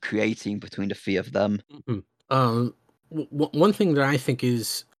obsessed with creating between the three of them. Hmm. One thing that I think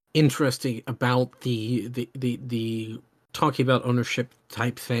is interesting about the talking about ownership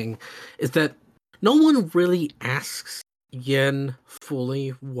type thing is that no one really asks Yen fully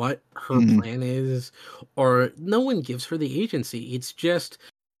what her Mm, plan is, or no one gives her the agency. It's just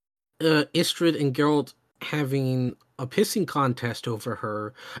Istrid and Geralt having a pissing contest over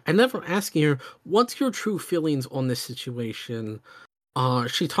her and never asking her, what's your true feelings on this situation?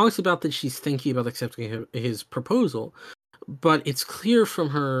 She talks about that she's thinking about accepting his proposal, but it's clear from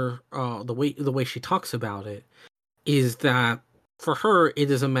her the way she talks about it is that for her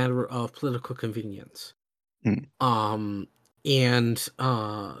it is a matter of political convenience. mm, Um, and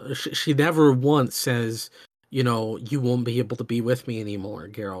she never once says, you won't be able to be with me anymore,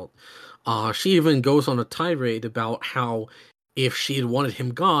 Geralt. She even goes on a tirade about how if she had wanted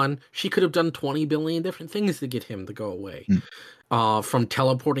him gone, she could have done 20 billion different things to get him to go away. mm. From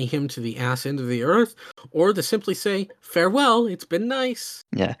teleporting him to the ass end of the earth, or to simply say, farewell, it's been nice.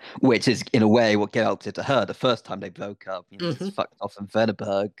 Yeah, which is in a way what Geralt did to her the first time they broke up. Hmm. Just fucked off in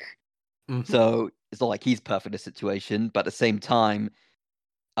Verneberg. Hmm. So it's not like he's perfect in the situation, but at the same time,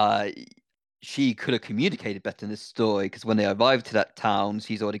 uh, she could have communicated better in this story because when they arrived to that town,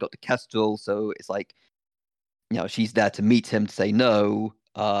 she's already got the Kestrel, so it's like she's there to meet him to say no,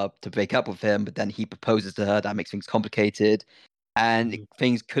 to break up with him, but then he proposes to her. That makes things complicated, and Hmm.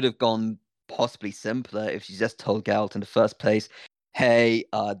 things could have gone possibly simpler if she just told Geralt in the first place, "Hey,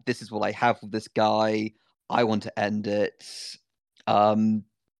 this is what I have with this guy. I want to end it." And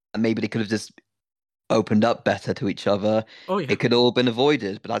maybe they could have just opened up better to each other. Oh yeah. It could all been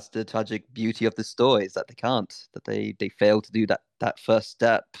avoided, but that's the tragic beauty of the story is that they can't, that they fail to do that first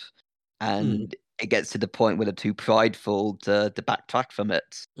step, Hmm. and it gets to the point where they're too prideful to backtrack from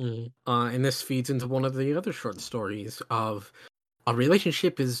it. Hmm. And this feeds into one of the other short stories of a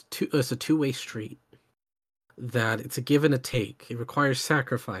relationship is a two-way street. That it's a give and a take. It requires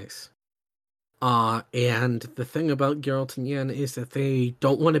sacrifice. And the thing about Geralt and Yen is that they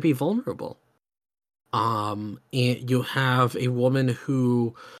don't want to be vulnerable. And you have a woman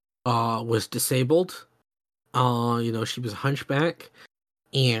who was disabled. She was a hunchback,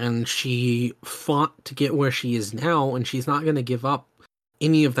 and she fought to get where she is now, and she's not going to give up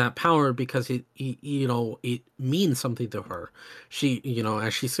any of that power because it means something to her. She,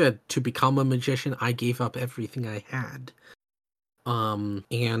 as she said, to become a magician, I gave up everything I had. And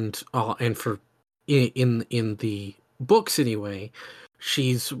for in the books anyway,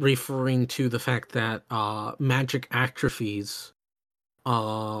 she's referring to the fact that magic atrophies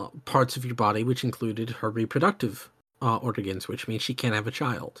parts of your body, which included her reproductive organs, which means she can't have a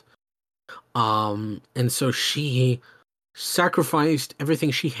child. And so she sacrificed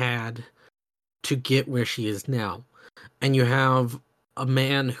everything she had to get where she is now. And you have a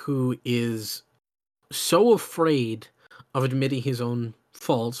man who is so afraid of admitting his own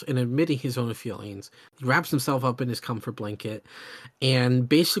faults and admitting his own feelings. He wraps himself up in his comfort blanket and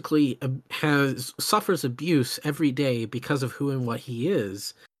basically suffers abuse every day because of who and what he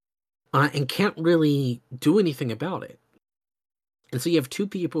is, and can't really do anything about it. And so you have two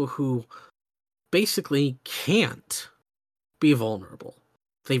people who basically can't be vulnerable.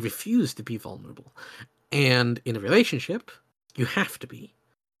 They refuse to be vulnerable. And in a relationship, you have to be.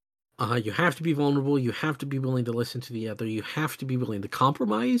 You have to be vulnerable. You have to be willing to listen to the other. You have to be willing to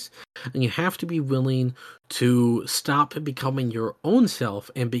compromise. And you have to be willing to stop becoming your own self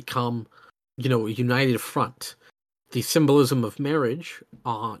and become, a united front. The symbolism of marriage,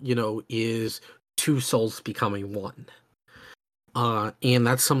 is two souls becoming one. And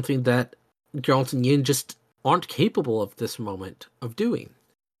that's something that Geralt and Yin just aren't capable of this moment of doing.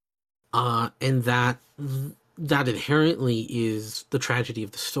 And that inherently is the tragedy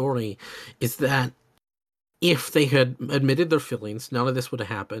of the story, is that if they had admitted their feelings, none of this would have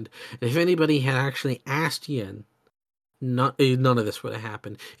happened. And if anybody had actually asked Yin, none of this would have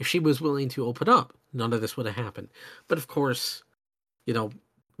happened. If she was willing to open up, none of this would have happened. But of course,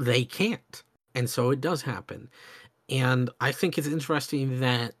 they can't. And so it does happen. And I think it's interesting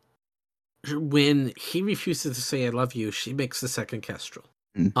that when he refuses to say I love you, she makes the second kestrel.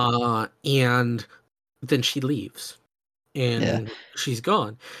 And then she leaves. And she's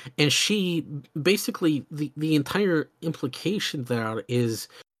gone. And she basically, the entire implication there is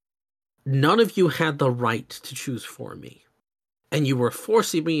none of you had the right to choose for me. And you were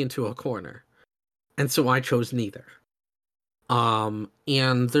forcing me into a corner. And so I chose neither.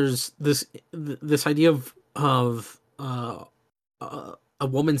 And there's this idea of a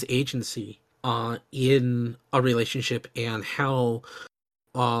woman's agency in a relationship, and how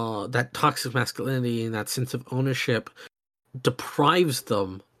that toxic masculinity and that sense of ownership deprives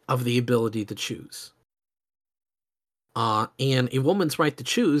them of the ability to choose. And a woman's right to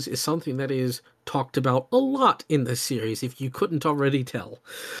choose is something that is talked about a lot in this series, if you couldn't already tell.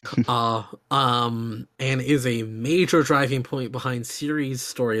 And is a major driving point behind series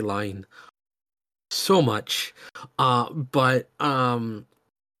storyline. So much. But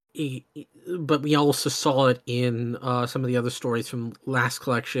we also saw it in some of the other stories from last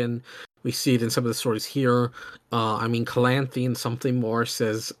collection. We see it in some of the stories here. Calanthe and Something More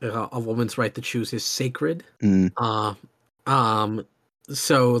says a woman's right to choose is sacred.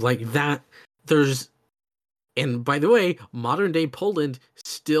 So like that, and by the way, modern day Poland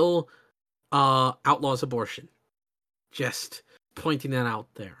still outlaws abortion. Just pointing that out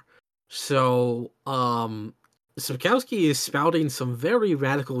there. So Sapkowski is spouting some very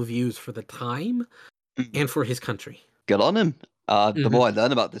radical views for the time and for his country. Good on him. The more I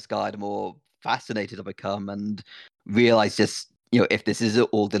learn about this guy, the more fascinated I become, and realize just, if this is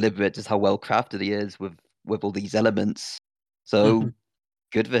all deliberate, just how well crafted he is with all these elements. So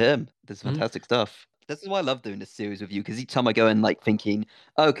good for him. This is fantastic stuff. This is why I love doing this series with you, because each time I go in like thinking,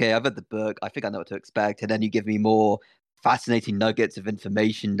 okay, I've read the book, I think I know what to expect, and then you give me more fascinating nuggets of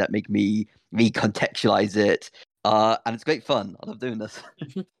information that make me recontextualize it. And it's great fun. I love doing this.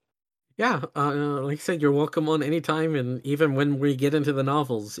 Yeah, like I said, you're welcome on anytime, and even when we get into the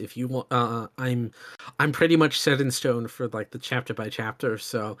novels, if you want, I'm pretty much set in stone for like the chapter by chapter.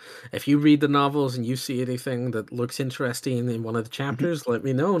 So if you read the novels and you see anything that looks interesting in one of the chapters, let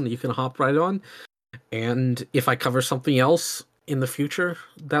me know, and you can hop right on. And if I cover something else in the future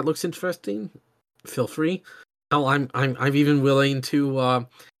that looks interesting, feel free. Hell, I'm even willing to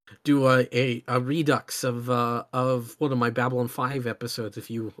do a redux of one of my Babylon 5 episodes if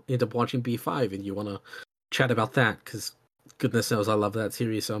you end up watching B5 and you want to chat about that, because goodness knows I love that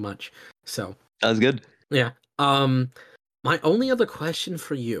series so much. So that's good. Yeah. My only other question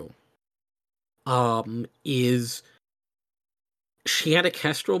for you is, she had a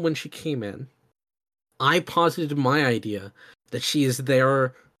kestrel when she came in. I posited my idea that she is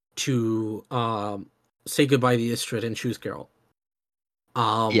there to say goodbye to Istrid and choose Geralt.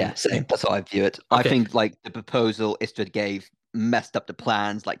 Yeah, same. That's how I view it. Okay. I think like the proposal Istrid gave messed up the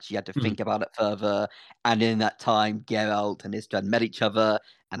plans. Like she had to think about it further, and in that time, Geralt and Istrid met each other,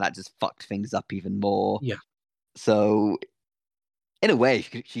 and that just fucked things up even more. Yeah. So, in a way,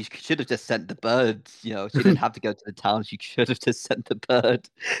 she should have just sent the bird. She didn't have to go to the town. She should have just sent the bird.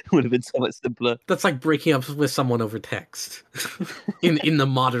 It would have been so much simpler. That's like breaking up with someone over text in the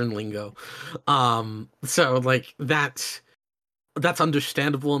modern lingo. So like that's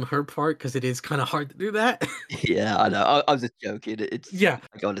understandable on her part, because it is kind of hard to do that. Yeah, I know. I was just joking. It's I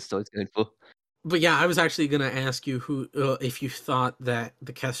understand what it's going for. But yeah, I was actually going to ask you who, if you thought that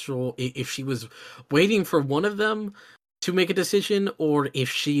the kestrel, if she was waiting for one of them to make a decision, or if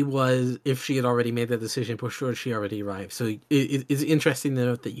she had already made that decision, for sure she already arrived. So it's interesting to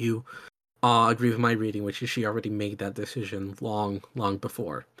note that you agree with my reading, which is she already made that decision long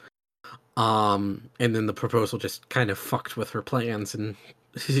before. And then the proposal just kind of fucked with her plans, and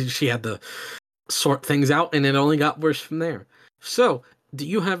she had to sort things out, and it only got worse from there. So, do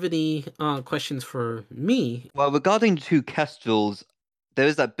you have any questions for me? Well, regarding the two kestrels, there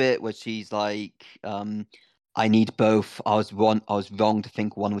is that bit where she's like, I need both. I was wrong to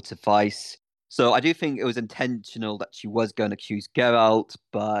think one would suffice. So I do think it was intentional that she was going to choose Geralt,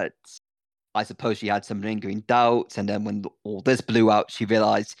 but I suppose she had some lingering doubts, and then when all this blew out, she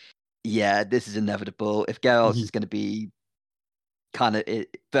realized, yeah, this is inevitable. If Geralt is going to be kind of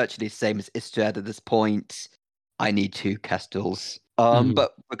virtually the same as Istrid at this point, I need two kestrels.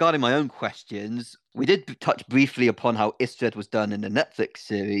 But regarding my own questions, we did touch briefly upon how Istrid was done in the Netflix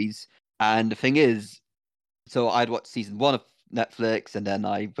series, and the thing is, so I'd watched season 1 of Netflix, and then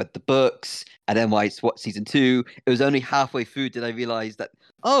I read the books, and then when I watched season two, it was only halfway through did I realize that,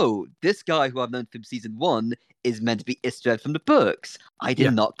 oh, this guy who I've known from season one is meant to be Istred from the books. I did Yeah.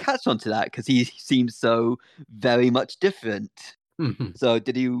 not catch on to that because he seems so very much different. Mhm. So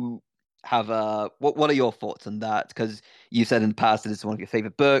did you have what are your thoughts on that? Because you said in the past that it's one of your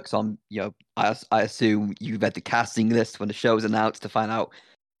favorite books. I assume you read the casting list when the show was announced to find out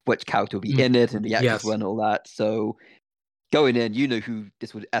which character will be in it and the actors Yes. were and all that. So going in, you know who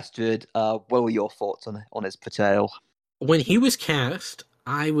this was Estrid. What were your thoughts on his portrayal? When he was cast,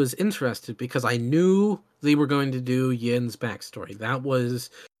 I was interested because I knew they were going to do Yen's backstory. That was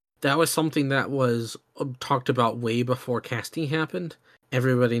something that was talked about way before casting happened.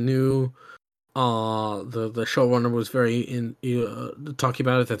 Everybody knew. The showrunner was very in talking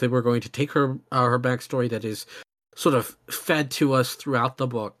about it, that they were going to take her backstory that is sort of fed to us throughout the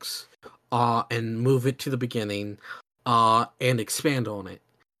books, and move it to the beginning, and expand on it.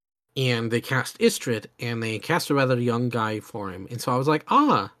 And they cast Istrid, and they cast a rather young guy for him. And so I was like,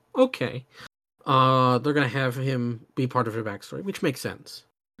 okay. They're gonna have him be part of her backstory, which makes sense.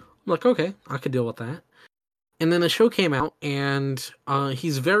 I'm like, okay, I could deal with that. And then the show came out, and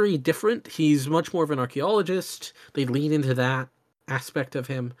he's very different. He's much more of an archaeologist. They lean into that aspect of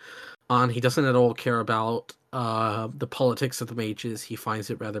him. He doesn't at all care about the politics of the mages. He finds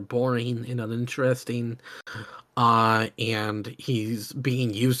it rather boring and uninteresting. And he's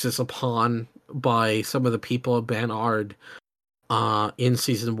being used as a pawn by some of the people of Banard in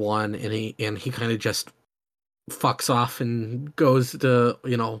season one, and he kind of just fucks off and goes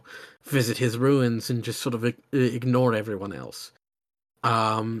to visit his ruins and just sort of ignore everyone else.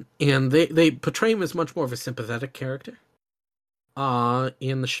 And they portray him as much more of a sympathetic character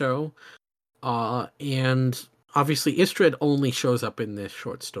in the show. And obviously Istrid only shows up in this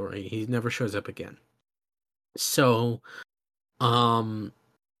short story. He never shows up again. So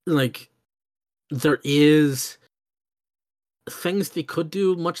like there is things they could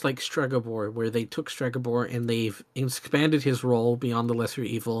do, much like Stregobor, where they took Stregobor and they've expanded his role beyond the lesser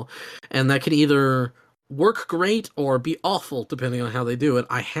evil, and that can either work great or be awful depending on how they do it.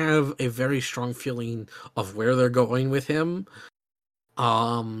 I have a very strong feeling of where they're going with him.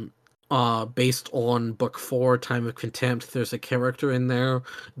 Based on book 4, Time of Contempt, there's a character in there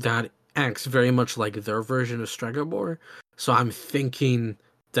that acts very much like their version of Stregobor. So I'm thinking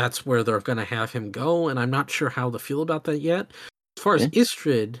that's where they're going to have him go, and I'm not sure how to feel about that yet. As far as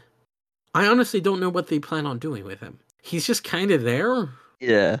Istrid, I honestly don't know what they plan on doing with him. He's just kind of there.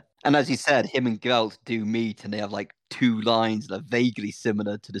 Yeah. And as you said, him and Geralt do meet, and they have like 2 lines that are vaguely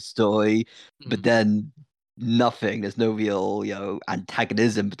similar to the story, but then nothing. There's no real,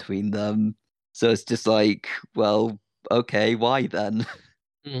 antagonism between them. So it's just like, well, okay, why then?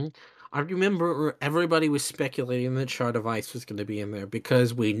 Mm-hmm. I remember everybody was speculating that Shard of Ice was going to be in there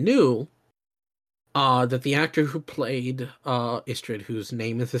because we knew that the actor who played Istrid, whose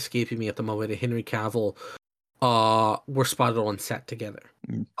name is escaping me at the moment, Henry Cavill, were spotted on set together.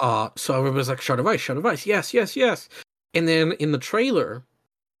 So everybody was like, Shard of Ice, yes, yes, yes. And then in the trailer,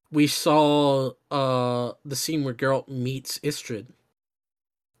 we saw the scene where Geralt meets Istrid.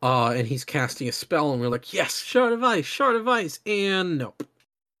 And he's casting a spell, and we're like, yes, Shard of Ice, and nope.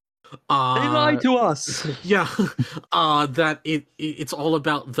 They lied to us. Yeah. That it's all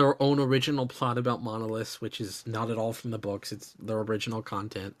about their own original plot about monoliths, which is not at all from the books. It's their original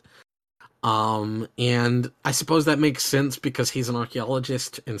content. And I suppose that makes sense because he's an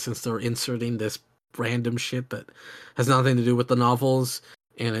archaeologist, and since they're inserting this random shit that has nothing to do with the novels,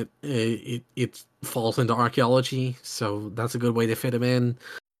 and it falls into archaeology, so that's a good way to fit him in.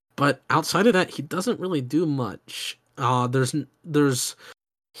 But outside of that, he doesn't really do much. There's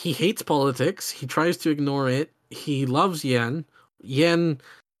he hates politics. He tries to ignore it. He loves Yen. Yen,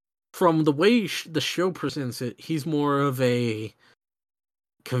 from the way the show presents it, he's more of a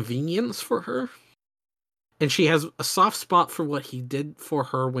convenience for her. And she has a soft spot for what he did for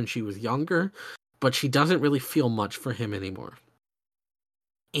her when she was younger, but she doesn't really feel much for him anymore.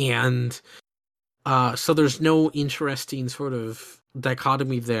 And so there's no interesting sort of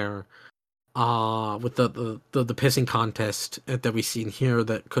dichotomy there with the pissing contest that we've seen here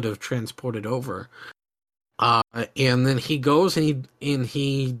that could have transported over. And then he goes and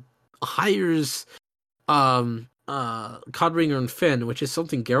he hires Codringer and Finn, which is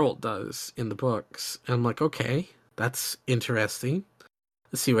something Geralt does in the books. And I'm like, okay, that's interesting.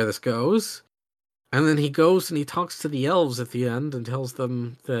 Let's see where this goes. And then he goes and he talks to the elves at the end and tells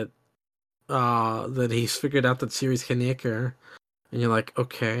them that he's figured out that Ciri's Knicker. And you're like,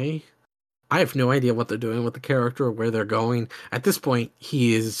 okay. I have no idea what they're doing with the character or where they're going. At this point,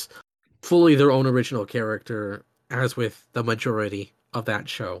 he is fully their own original character, as with the majority of that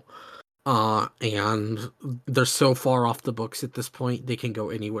show. And they're so far off the books at this point, they can go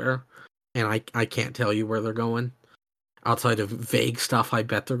anywhere. And I can't tell you where they're going outside of vague stuff I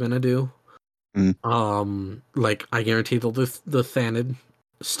bet they're gonna do. Like I guarantee they'll do the Thanid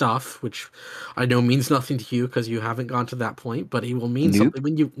stuff, which I know means nothing to you because you haven't gone to that point, but it will mean something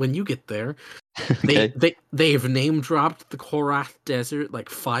when you get there. Okay. They've name dropped the Korath Desert like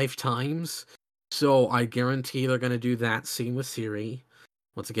 5 times, so I guarantee they're gonna do that scene with Ciri.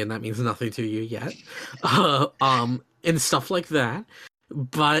 Once again, that means nothing to you yet, and stuff like that.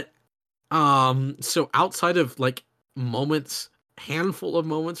 But so outside of like handful of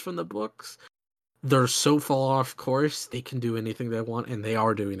moments from the books, they're so far off course they can do anything they want, and they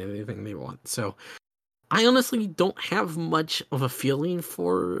are doing anything they want. So I honestly don't have much of a feeling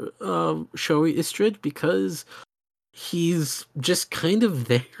for Shoei Istrid because he's just kind of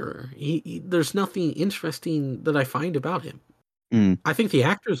there. There's nothing interesting that I find about him. I think the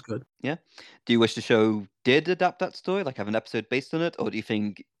actor's good. Yeah. Do you wish the show did adapt that story, like have an episode based on it, or do you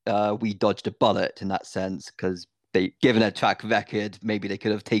think we dodged a bullet in that sense because given a track record, maybe they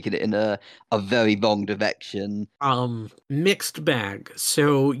could have taken it in a very wrong direction? Mixed bag.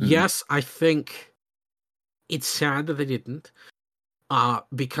 So yes, I think it's sad that they didn't,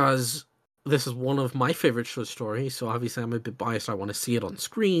 because this is one of my favorite short stories. So obviously I'm a bit biased. I want to see it on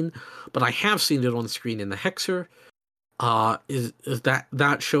screen, but I have seen it on screen in the Hexer. Is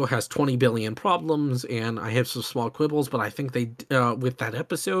that show has 20 billion problems, and I have some small quibbles, but I think they with that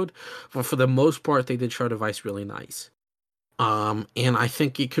episode, for the most part, they did Shard of Ice really nice. And I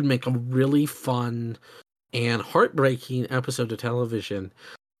think it could make a really fun and heartbreaking episode of television.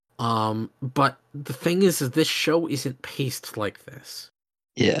 But the thing is this show isn't paced like this.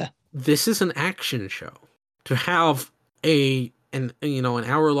 Yeah. This is an action show. To have an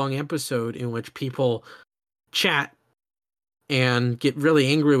hour-long episode in which people chat and get really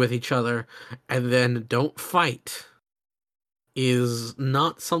angry with each other and then don't fight is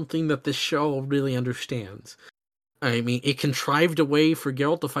not something that this show really understands. I mean, it contrived a way for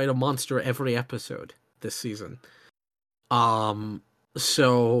Geralt to fight a monster every episode this season.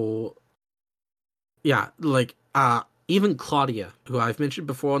 So yeah, like even Claudia, who I've mentioned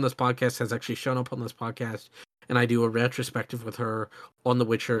before on this podcast, has actually shown up on this podcast, and I do a retrospective with her on The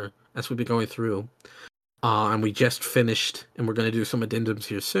Witcher as we've been going through. And we just finished, and we're going to do some addendums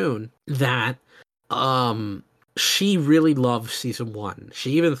here soon, that she really loved season 1.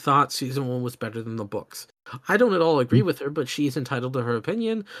 She even thought season 1 was better than the books. I don't at all agree with her, but she's entitled to her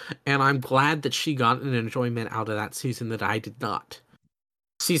opinion, and I'm glad that she got an enjoyment out of that season that I did not.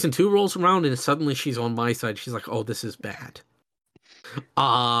 Season 2 rolls around, and suddenly she's on my side. She's like, oh, this is bad.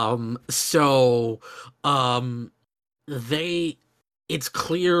 It's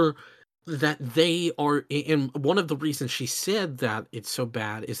clear that they are, and one of the reasons she said that it's so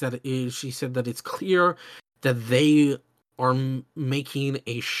bad is that she said that it's clear that they are making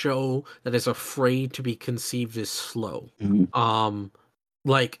a show that is afraid to be conceived as slow.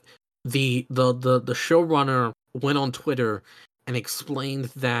 Like the showrunner went on Twitter and explained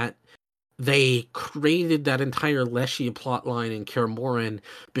that they created that entire Leshy plotline in Kaer Morhen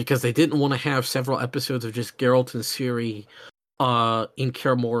because they didn't want to have several episodes of just Geralt and Ciri in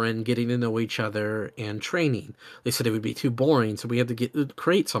Kaer Morhen getting to know each other and training. They said it would be too boring, so we had to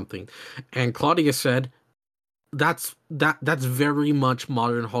create something. And Claudia said that's very much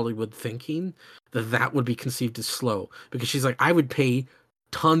modern Hollywood thinking, that would be conceived as slow, because she's like, I would pay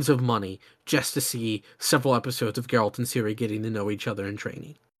tons of money just to see several episodes of Geralt and Ciri getting to know each other and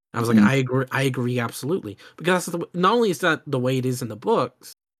training. I was like, I agree absolutely, because not only is that the way it is in the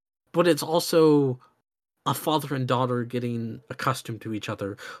books, but it's also a father and daughter getting accustomed to each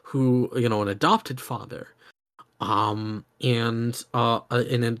other, who, an adopted father, and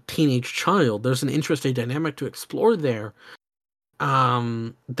a teenage child. There's an interesting dynamic to explore there,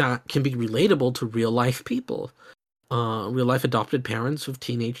 that can be relatable to real life people, real life adopted parents of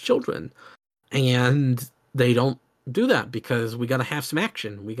teenage children, and they don't do that because we gotta have some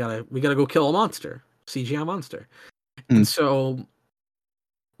action. We gotta go kill a monster, CGI monster, and so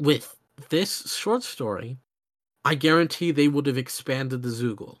with this short story, I guarantee they would have expanded the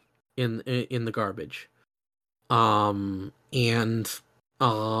Zoogle in the garbage, and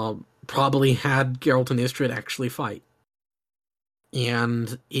probably had Geralt and Istrid actually fight,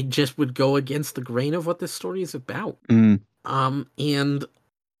 and it just would go against the grain of what this story is about. And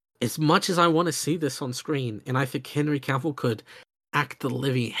as much as I want to see this on screen, and I think Henry Cavill could act the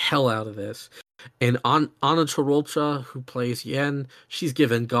living hell out of this. And Anna Torroja, who plays Yen, she's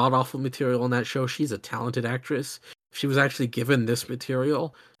given god-awful material on that show. She's a talented actress. If she was actually given this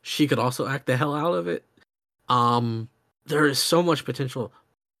material, she could also act the hell out of it. There is so much potential,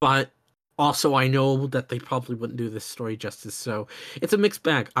 but also I know that they probably wouldn't do this story justice. So it's a mixed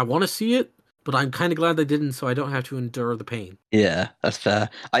bag. I want to see it, but I'm kind of glad they didn't, so I don't have to endure the pain. Yeah, that's fair.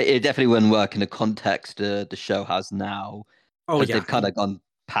 It definitely wouldn't work in the context the show has now, Oh because yeah, they've kind of gone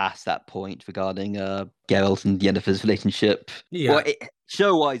past that point regarding Geralt and Yennefer's relationship. Well, yeah.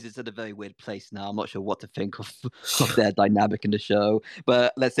 show-wise, it's at a very weird place now. I'm not sure what to think of their dynamic in the show,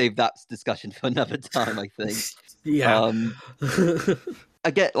 but let's save that discussion for another time, I think. Yeah. Um,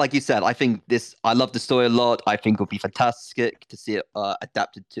 I get, like you said, I love the story a lot. I think it would be fantastic to see it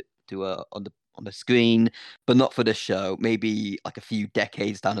adapted to on the screen, but not for the show. Maybe like a few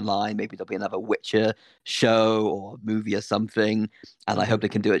decades down the line, maybe there'll be another Witcher show or movie or something, and I hope Mhm. they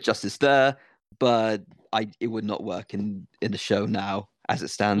can do it justice there. But it would not work in the show now as it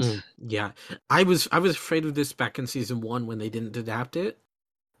stands. Yeah. I was afraid of this back in season 1 when they didn't adapt it.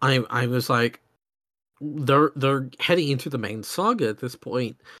 I was like, they're heading into the main saga at this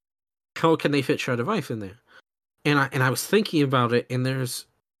point. How can they fit Shard of Ice in there? And I was thinking about it, and there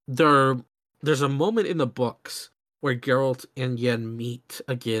there's a moment in the books where Geralt and Yen meet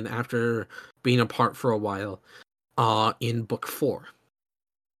again after being apart for a while, in book 4.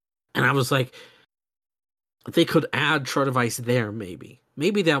 And I was like, they could add Shard of Ice there, maybe.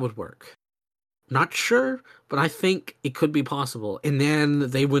 Maybe that would work. Not sure, but I think it could be possible. And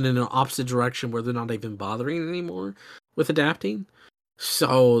then they went in an opposite direction where they're not even bothering anymore with adapting.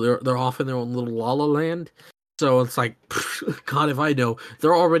 So they're off in their own little la la land. So it's like, God, if I know,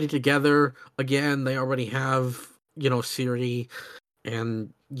 they're already together again. They already have, Ciri,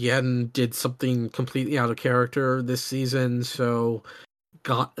 and Yen did something completely out of character this season. So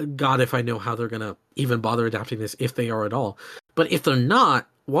God, if I know how they're gonna even bother adapting this, if they are at all. But if they're not,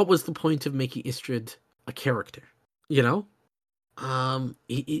 what was the point of making Istrid a character? You know,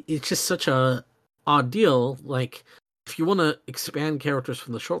 it's just such a odd deal. Like, if you want to expand characters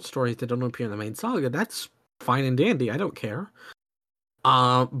from the short stories that don't appear in the main saga, that's fine and dandy. I don't care.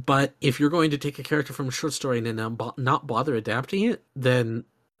 But if you're going to take a character from a short story and then not bother adapting it, then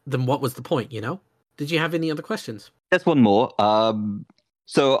what was the point? Did you have any other questions? There's one more.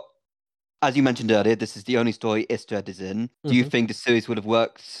 So as you mentioned earlier, this is the only story Istred is in. Do you Mm-hmm. think the series would have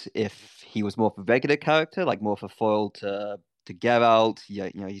worked if he was more of a regular character, like more of a foil to Geralt? Yeah,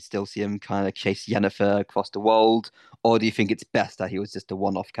 you still see him kind of chase Yennefer across the world, or do you think it's best that he was just a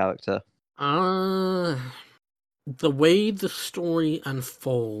one-off character? Uh, the way the story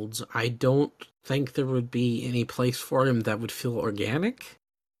unfolds, I don't think there would be any place for him that would feel organic.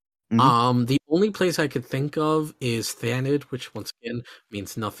 Hmm. The only place I could think of is Thanid, which once again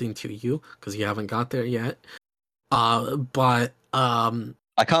means nothing to you because you haven't got there yet. But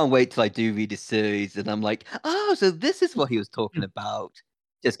I can't wait till I do read the series and I'm like, oh, so this is what he was talking about.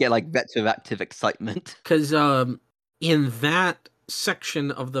 Just get like retroactive excitement. because in that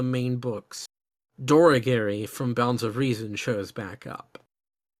section of the main books, Doragary from Bounds of Reason shows back up.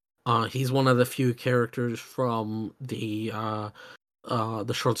 He's one of the few characters from the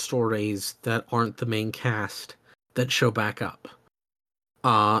short stories that aren't the main cast that show back up.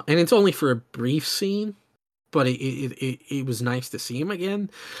 And it's only for a brief scene, but it was nice to see him again.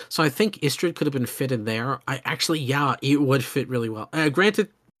 So I think Istrid could have been fit in there. Yeah, it would fit really well. Granted,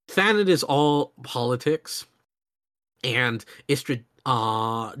 Thanet is all politics, and Istrid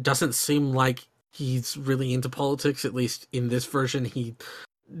doesn't seem like he's really into politics. At least in this version, he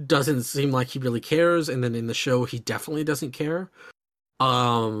doesn't seem like he really cares, and then in the show, he definitely doesn't care.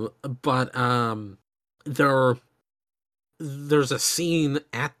 But there there's a scene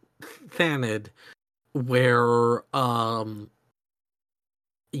at Thanid where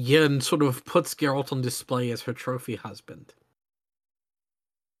Yen sort of puts Geralt on display as her trophy husband.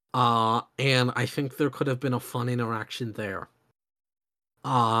 And I think there could have been a fun interaction there.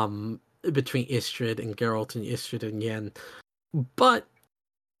 Between Istrid and Geralt and Istrid and Yen. But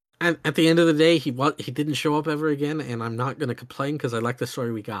at the end of the day, he didn't show up ever again, and I'm not gonna complain because I like the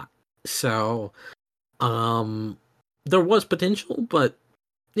story we got. So, um, there was potential, but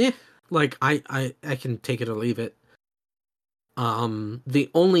yeah, like I can take it or leave it. The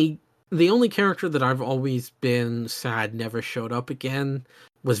only character that I've always been sad never showed up again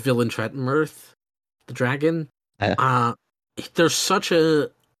was Villain Trettenmirth, the dragon. Yeah. Uh, there's such a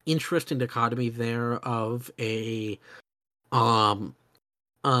interesting dichotomy there um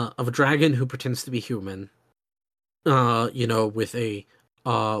of a dragon who pretends to be human, with a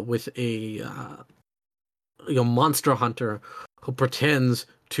monster hunter who pretends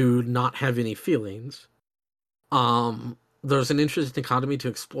to not have any feelings. There's an interesting dichotomy to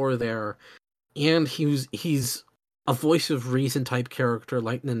explore there, and he's a voice of reason type character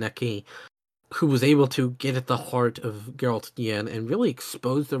like Naneki, who was able to get at the heart of Geralt and Yen and really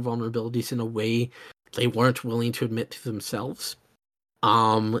expose their vulnerabilities in a way they weren't willing to admit to themselves.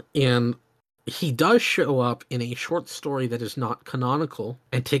 And he does show up in a short story that is not canonical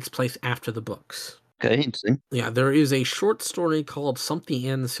and takes place after the books. Okay, interesting. Yeah, there is a short story called Something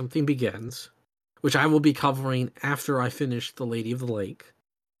Ends, Something Begins, which I will be covering after I finish The Lady of the Lake.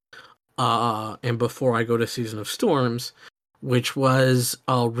 And before I go to Season of Storms, which was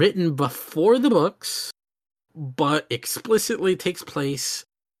written before the books, but explicitly takes place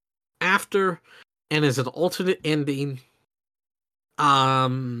after and is an alternate ending,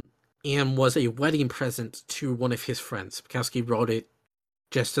 and was a wedding present to one of his friends. Bukowski wrote it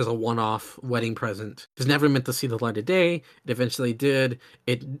just as a one-off wedding present. It was never meant to see the light of day. It eventually did.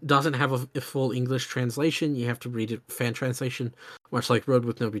 It doesn't have a full English translation. You have to read it fan translation, much like Road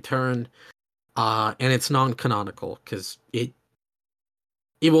with No Return. And it's non-canonical because it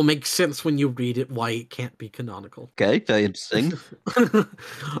will make sense when you read it why it can't be canonical. Okay, very interesting.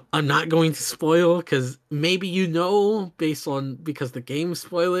 I'm not going to spoil because maybe because the games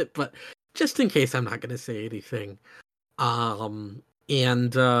spoil it, but just in case, I'm not going to say anything. That's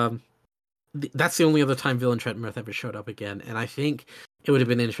the only other time Villain Tretmirth ever showed up again, and I think it would have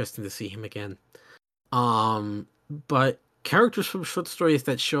been interesting to see him again. But characters from short stories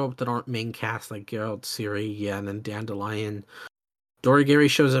that show up that aren't main cast, like Geralt, Ciri, Yen, and Dandelion. Dorigary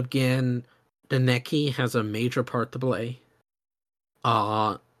shows up again. Deneki has a major part to play.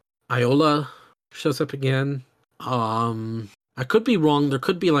 Iola shows up again. I could be wrong. There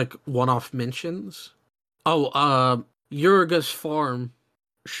could be like one-off mentions. Yurga's farm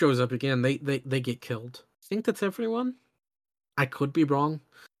shows up again. They get killed. I think that's everyone. I could be wrong.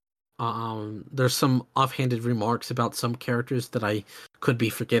 There's some offhanded remarks about some characters that I could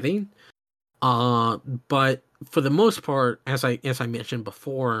be forgetting. But for the most part, as I mentioned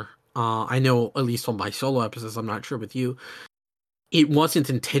before, I know at least on my solo episodes, I'm not sure with you, it wasn't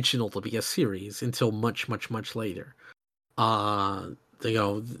intentional to be a series until much, much, much later. He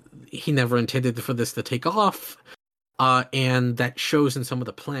never intended for this to take off. And that shows in some of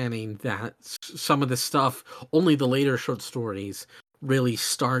the planning that some of the stuff, only the later short stories really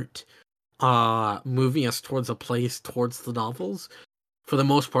start moving us towards the novels. For the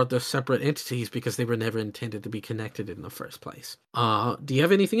most part, they're separate entities because they were never intended to be connected in the first place. Do you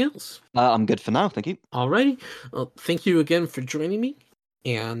have anything else? I'm good for now, thank you. Alrighty. Well, thank you again for joining me.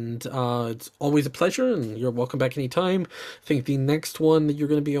 And it's always a pleasure, and you're welcome back anytime. I think the next one that you're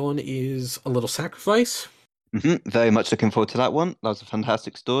going to be on is A Little Sacrifice. Mm-hmm. Very much looking forward to that one. That was a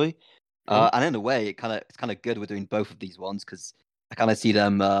fantastic story. And in a way, it's kind of good we're doing both of these ones because I kind of see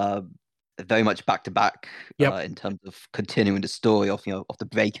them very much back to back in terms of continuing the story of the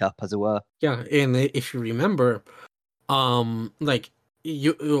breakup, as it were. Yeah, and if you remember, I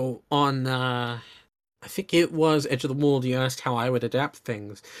think it was Edge of the World, you asked how I would adapt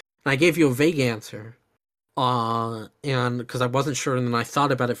things, and I gave you a vague answer. And because I wasn't sure, and then I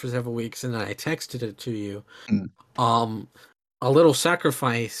thought about it for several weeks, and then I texted it to you. A Little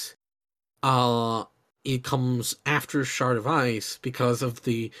Sacrifice, it comes after Shard of Ice because of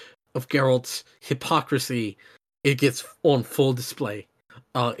Geralt's hypocrisy. It gets on full display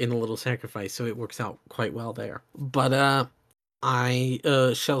in A Little Sacrifice, so it works out quite well there. But I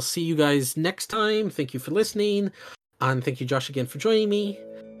shall see you guys next time. Thank you for listening, and thank you, Josh, again for joining me.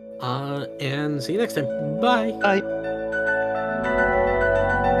 And see you next time. Bye. Bye.